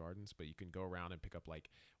people's gardens, but you can go around and pick up like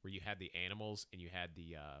where you had the animals and you had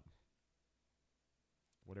the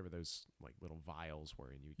whatever those like little vials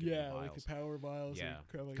were, and you would give them vials. Like the power vials. Yeah,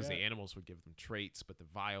 because the animals would give them traits, but the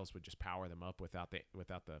vials would just power them up without the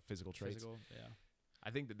physical traits. Yeah. I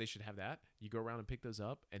think that they should have that. You go around and pick those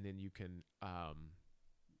up, and then you can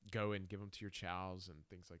go and give them to your Chows and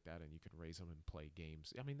things like that, and you can raise them and play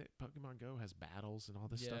games. I mean, Pokemon Go has battles and all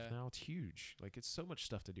this stuff now. It's huge. Like, it's so much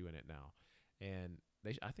stuff to do in it now. And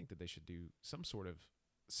I think that they should do some sort of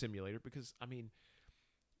simulator because, I mean,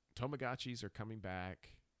 Tamagotchis are coming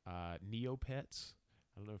back. Neopets.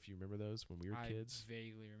 I don't know if you remember those when we were kids. I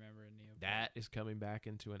vaguely remember a Neopet. That is coming back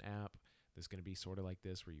into an app that's going to be sort of like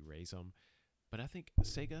this where you raise them. But I think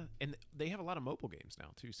Sega, and they have a lot of mobile games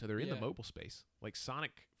now too, so they're in the mobile space. Like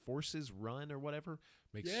Sonic Forces Run or whatever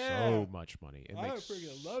makes so much money. I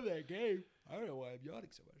freaking love that game. I don't know why I'm yawning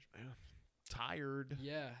so much. Tired.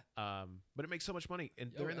 Yeah. But it makes so much money,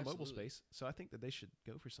 and they're in the mobile space, so I think that they should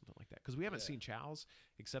go for something like that because we haven't seen Chows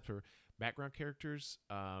except for background characters.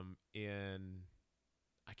 I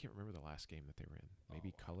can't remember the last game that they were in.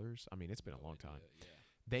 Maybe Colors. I mean, it's been a long time.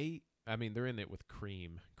 Yeah. They're in it with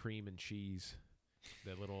cream and cheese.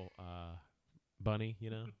 the little bunny,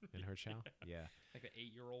 in her Chow. Yeah. Like the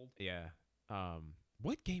 8-year-old. Yeah.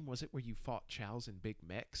 What game was it where you fought Chows and big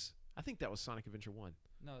mechs? I think that was Sonic Adventure 1.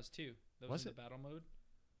 No, it's 2. That Was in it? the battle mode.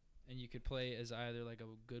 And you could play as either like a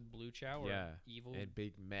good blue Chow or evil and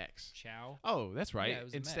big mechs. Chow. Oh, that's right. Yeah, it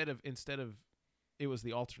was instead of it was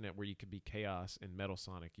the alternate where you could be Chaos and Metal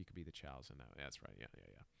Sonic, you could be the Chows and that. That's right. Yeah.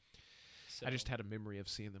 So, I just had a memory of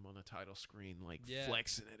seeing them on the title screen,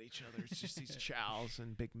 flexing at each other. It's just these Chows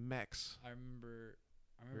and big mechs. I remember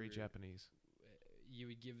Very Japanese. You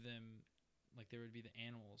would give them, like, there would be the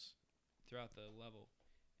animals throughout the level,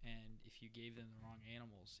 and if you gave them the wrong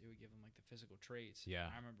animals, it would give them like the physical traits. Yeah.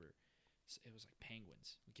 I remember it was like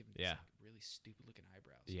penguins. We give them these, like, really stupid looking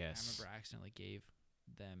eyebrows. Yes. I remember I accidentally gave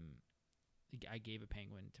them. I gave a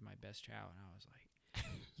penguin to my best Chow, and I was like,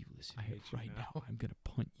 "You listen I to me hate you right now. now. I'm gonna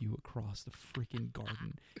punt you across the freaking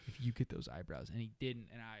garden if you get those eyebrows." And he didn't,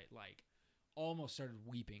 and I like almost started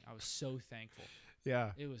weeping. I was so thankful.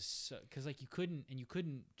 Yeah. It was so, because like you couldn't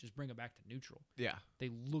just bring them back to neutral. Yeah. They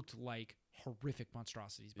looked like horrific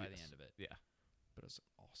monstrosities by the Yes. end of it. Yeah. But it was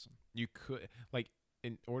awesome. You could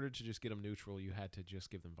in order to just get them neutral, you had to just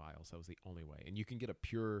give them vials. That was the only way. And you can get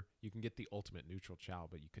the ultimate neutral Chow,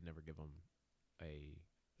 but you could never give them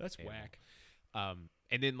That's animal. whack.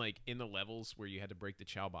 And then like in the levels where you had to break the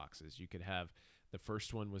Chow boxes, you could have the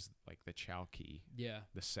first one was like the Chow key. Yeah.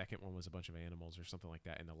 The second one was a bunch of animals or something like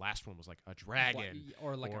that, and the last one was like a dragon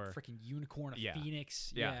Or like a freaking unicorn, a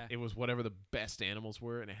phoenix. Yeah. It was whatever the best animals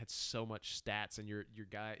were, and it had so much stats. And your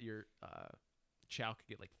Chow could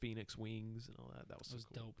get like phoenix wings and all that. That was so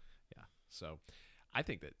cool. Dope. Yeah. So I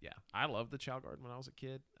think that I loved the Chow Garden when I was a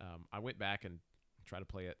kid. I went back and tried to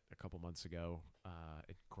play it a couple months ago.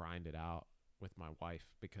 It grinded out with my wife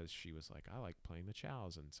because she was like, I like playing the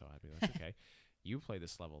Chows, and so I'd be like, okay, you play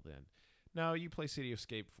this level then. No, you play City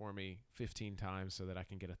Escape for me 15 times so that I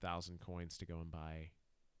can get 1,000 coins to go and buy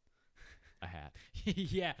a hat.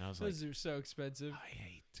 Yeah, and I was those are so expensive. I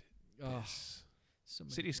hate Oh, this. so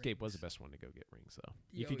many City Escape was the rings. best one to go get rings though.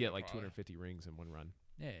 Yeah, You could get like probably. 250 rings in one run,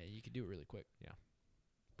 Yeah, you could do it really quick.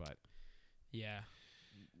 but Yeah.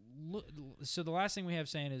 Look, so the last thing we have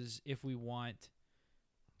saying is if we want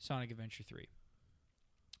Sonic Adventure 3.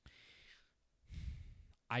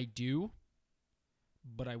 I do,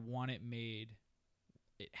 but I want it made.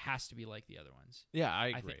 It has to be like the other ones. yeah, I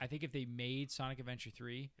agree. I think if they made Sonic Adventure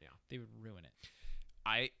 3, Yeah. they would ruin it.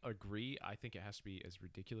 I agree. I think it has to be as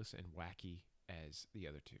ridiculous and wacky as the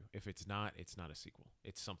other two. If it's not a sequel.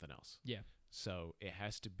 It's something else. Yeah. So it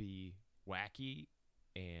has to be wacky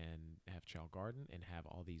and have Chow Garden and have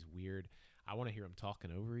all these weird. I want to hear them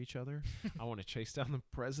talking over each other. I want to chase down the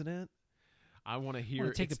president. I want to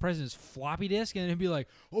hear. Take the president's floppy disk and then be like,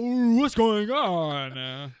 "Oh, what's going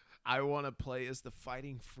on?" I want to play as the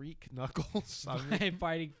fighting freak Knuckles.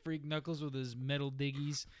 Fighting Freak Knuckles with his metal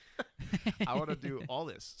diggies. I want to do all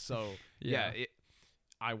this. So yeah,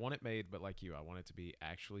 I want it made, but like you, I want it to be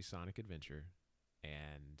actually Sonic Adventure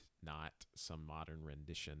and not some modern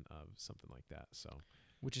rendition of something like that. So,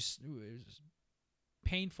 which is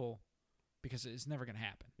painful because it's never going to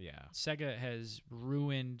happen. yeah. Sega has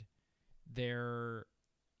ruined their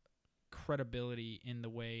credibility in the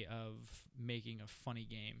way of making a funny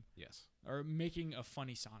game Yes. or making a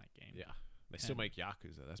funny Sonic game. Yeah. They still And- make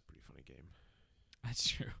Yakuza. That's a pretty funny game. That's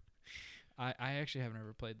true. I actually haven't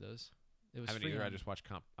ever played those. It was I haven't free either. on- I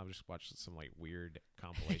just watched some like weird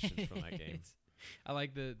compilations from that game. I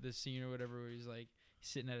like the scene or whatever where he's like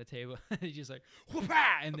sitting at a table and he's just like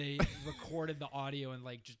whoop-ah! And they recorded the audio and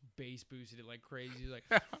like just bass boosted it like crazy. He's like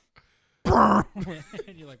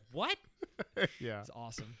and you're like, what? Yeah. It's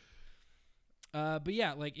awesome. But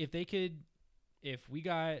yeah, like if we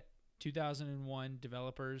got 2001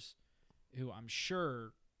 developers who I'm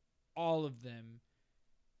sure all of them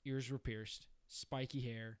ears were pierced, spiky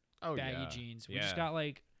hair, Oh baggy yeah. jeans. We Yeah. just got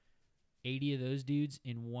like 80 of those dudes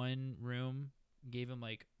in one room, gave them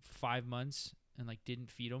like 5 months and like didn't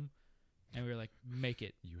feed them. And we were like, make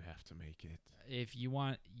it. You have to make it. If you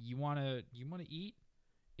want to eat,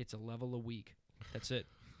 it's a level a week. That's it.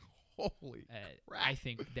 Holy I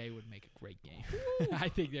think they would make a great game. I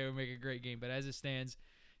think they would make a great game. But as it stands,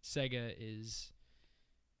 Sega is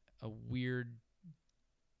a weird,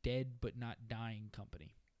 dead but not dying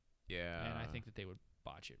company. Yeah. And I think that they would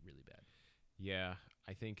botch it really bad. Yeah,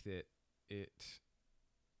 I think that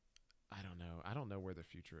I don't know. I don't know where the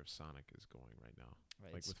future of Sonic is going right now.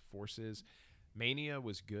 Right. Like with Forces, Mania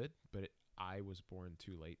was good, but I was born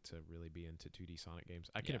too late to really be into 2D Sonic games.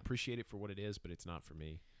 I can Yeah. appreciate it for what it is, but it's not for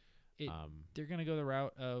me. They're going to go the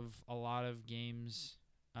route of a lot of games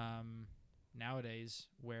nowadays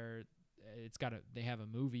where they have a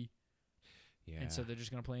movie Yeah. and so they're just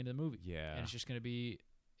gonna play into the movie. Yeah. And it's just gonna be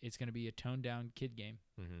a toned down kid game,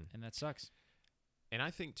 Mm-hmm. and that sucks. And I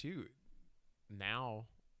think too, now,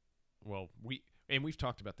 well, we've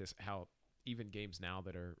talked about this, how even games now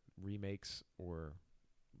that are remakes or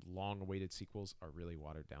long-awaited sequels are really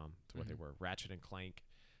watered down to what they were. Ratchet and Clank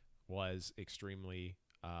was extremely.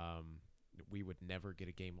 We would never get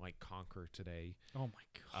a game like Conquer today. Oh my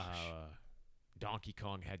gosh. Donkey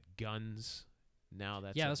Kong had guns. Now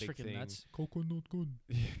that's that's a big freaking thing. nuts. Coconut gun.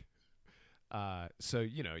 So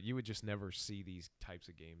you would just never see these types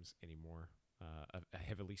of games anymore. A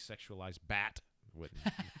heavily sexualized bat wouldn't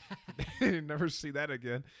never see that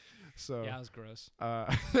again. So Yeah, that was gross.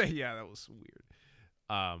 yeah, that was weird.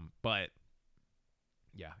 But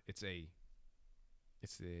yeah, it's an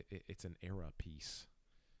era piece,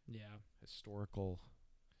 Yeah. historical.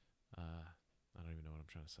 I don't even know what I'm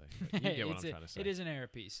trying to say. But you get what I'm trying to say. It is an era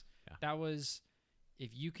piece. Yeah. That was,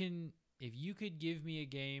 if you could give me a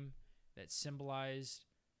game that symbolized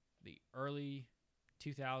the early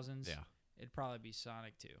 2000s, Yeah. it'd probably be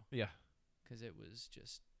Sonic 2, Yeah. because it was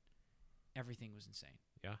just, everything was insane.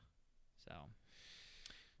 Yeah. So,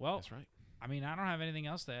 well, That's right. I mean, I don't have anything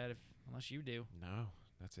else to add unless you do. No,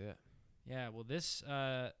 that's it. Yeah, well, this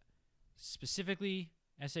specifically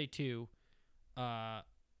SA2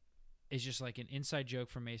 is just like an inside joke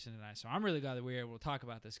from Mason and I. So I'm really glad that we were able to talk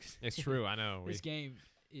about this. 'Cause It's true. I know. this game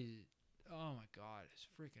is, oh my God, it's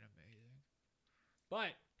freaking amazing.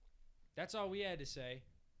 But that's all we had to say.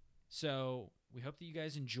 So we hope that you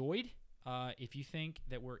guys enjoyed. If you think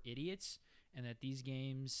that we're idiots and that these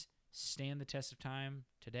games stand the test of time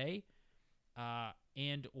today,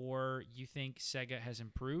 and or you think Sega has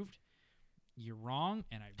improved, you're wrong,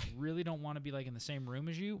 and I really don't want to be like in the same room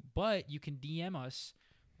as you, but you can DM us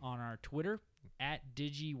on our Twitter at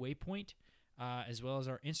DigiWaypoint, as well as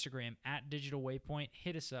our Instagram at Digital Waypoint.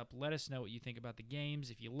 Hit us up. Let us know what you think about the games.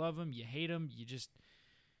 If you love them, you hate them, you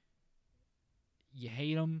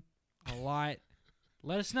hate them a lot.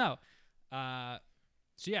 Let us know. So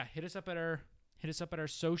yeah, hit us up at our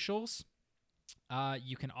socials.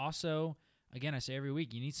 You can also, again, I say every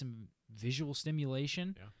week, you need some visual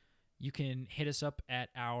stimulation. Yeah. You can hit us up at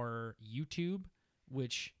our YouTube,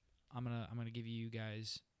 which I'm gonna give you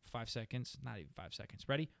guys 5 seconds. Not even 5 seconds.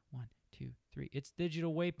 Ready? 1, 2, 3. It's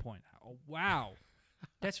Digital Waypoint. Oh, wow,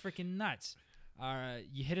 that's freaking nuts.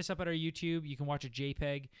 You hit us up at our YouTube. You can watch a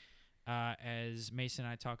JPEG as Mason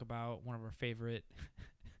and I talk about one of our favorite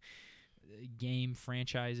game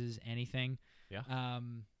franchises. Anything. Yeah.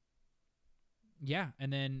 Yeah,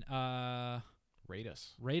 and then Rate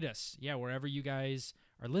us. Rate us. Yeah, wherever you guys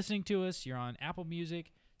are listening to us, you're on Apple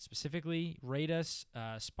Music specifically. Rate us.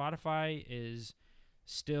 Spotify is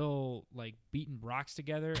still like beating rocks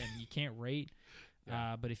together, and you can't rate.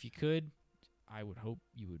 Yeah. But if you could, I would hope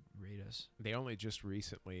you would rate us. They only just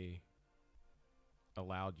recently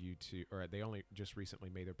allowed you to, or they only just recently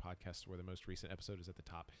made their podcast where the most recent episode is at the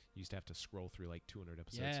top. You used to have to scroll through like 200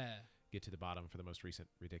 episodes, get to the bottom for the most recent.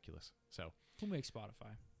 Ridiculous. So who makes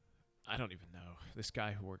Spotify? I don't even know. This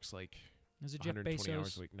guy who works like Is it Jeff 120 Bezos?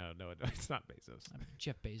 hours a week. No, it's not Bezos.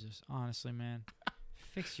 Jeff Bezos. Honestly, man,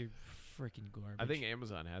 fix your freaking garbage. I think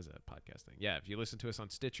Amazon has a podcast thing. Yeah, if you listen to us on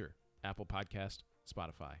Stitcher, Apple Podcast,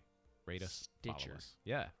 Spotify, rate us, follow Stitcher. us.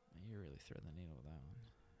 Yeah. You're really threading the needle with that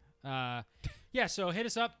one. Yeah, so hit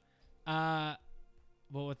us up.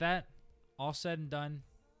 Well, with that, all said and done,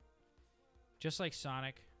 just like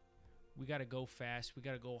Sonic, we got to go fast. We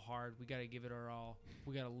got to go hard. We got to give it our all.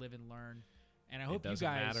 We got to live and learn. And I hope you guys... It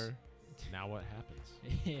doesn't matter. Now what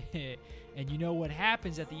happens? And you know what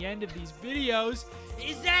happens at the end of these videos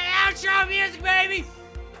is that outro music, baby!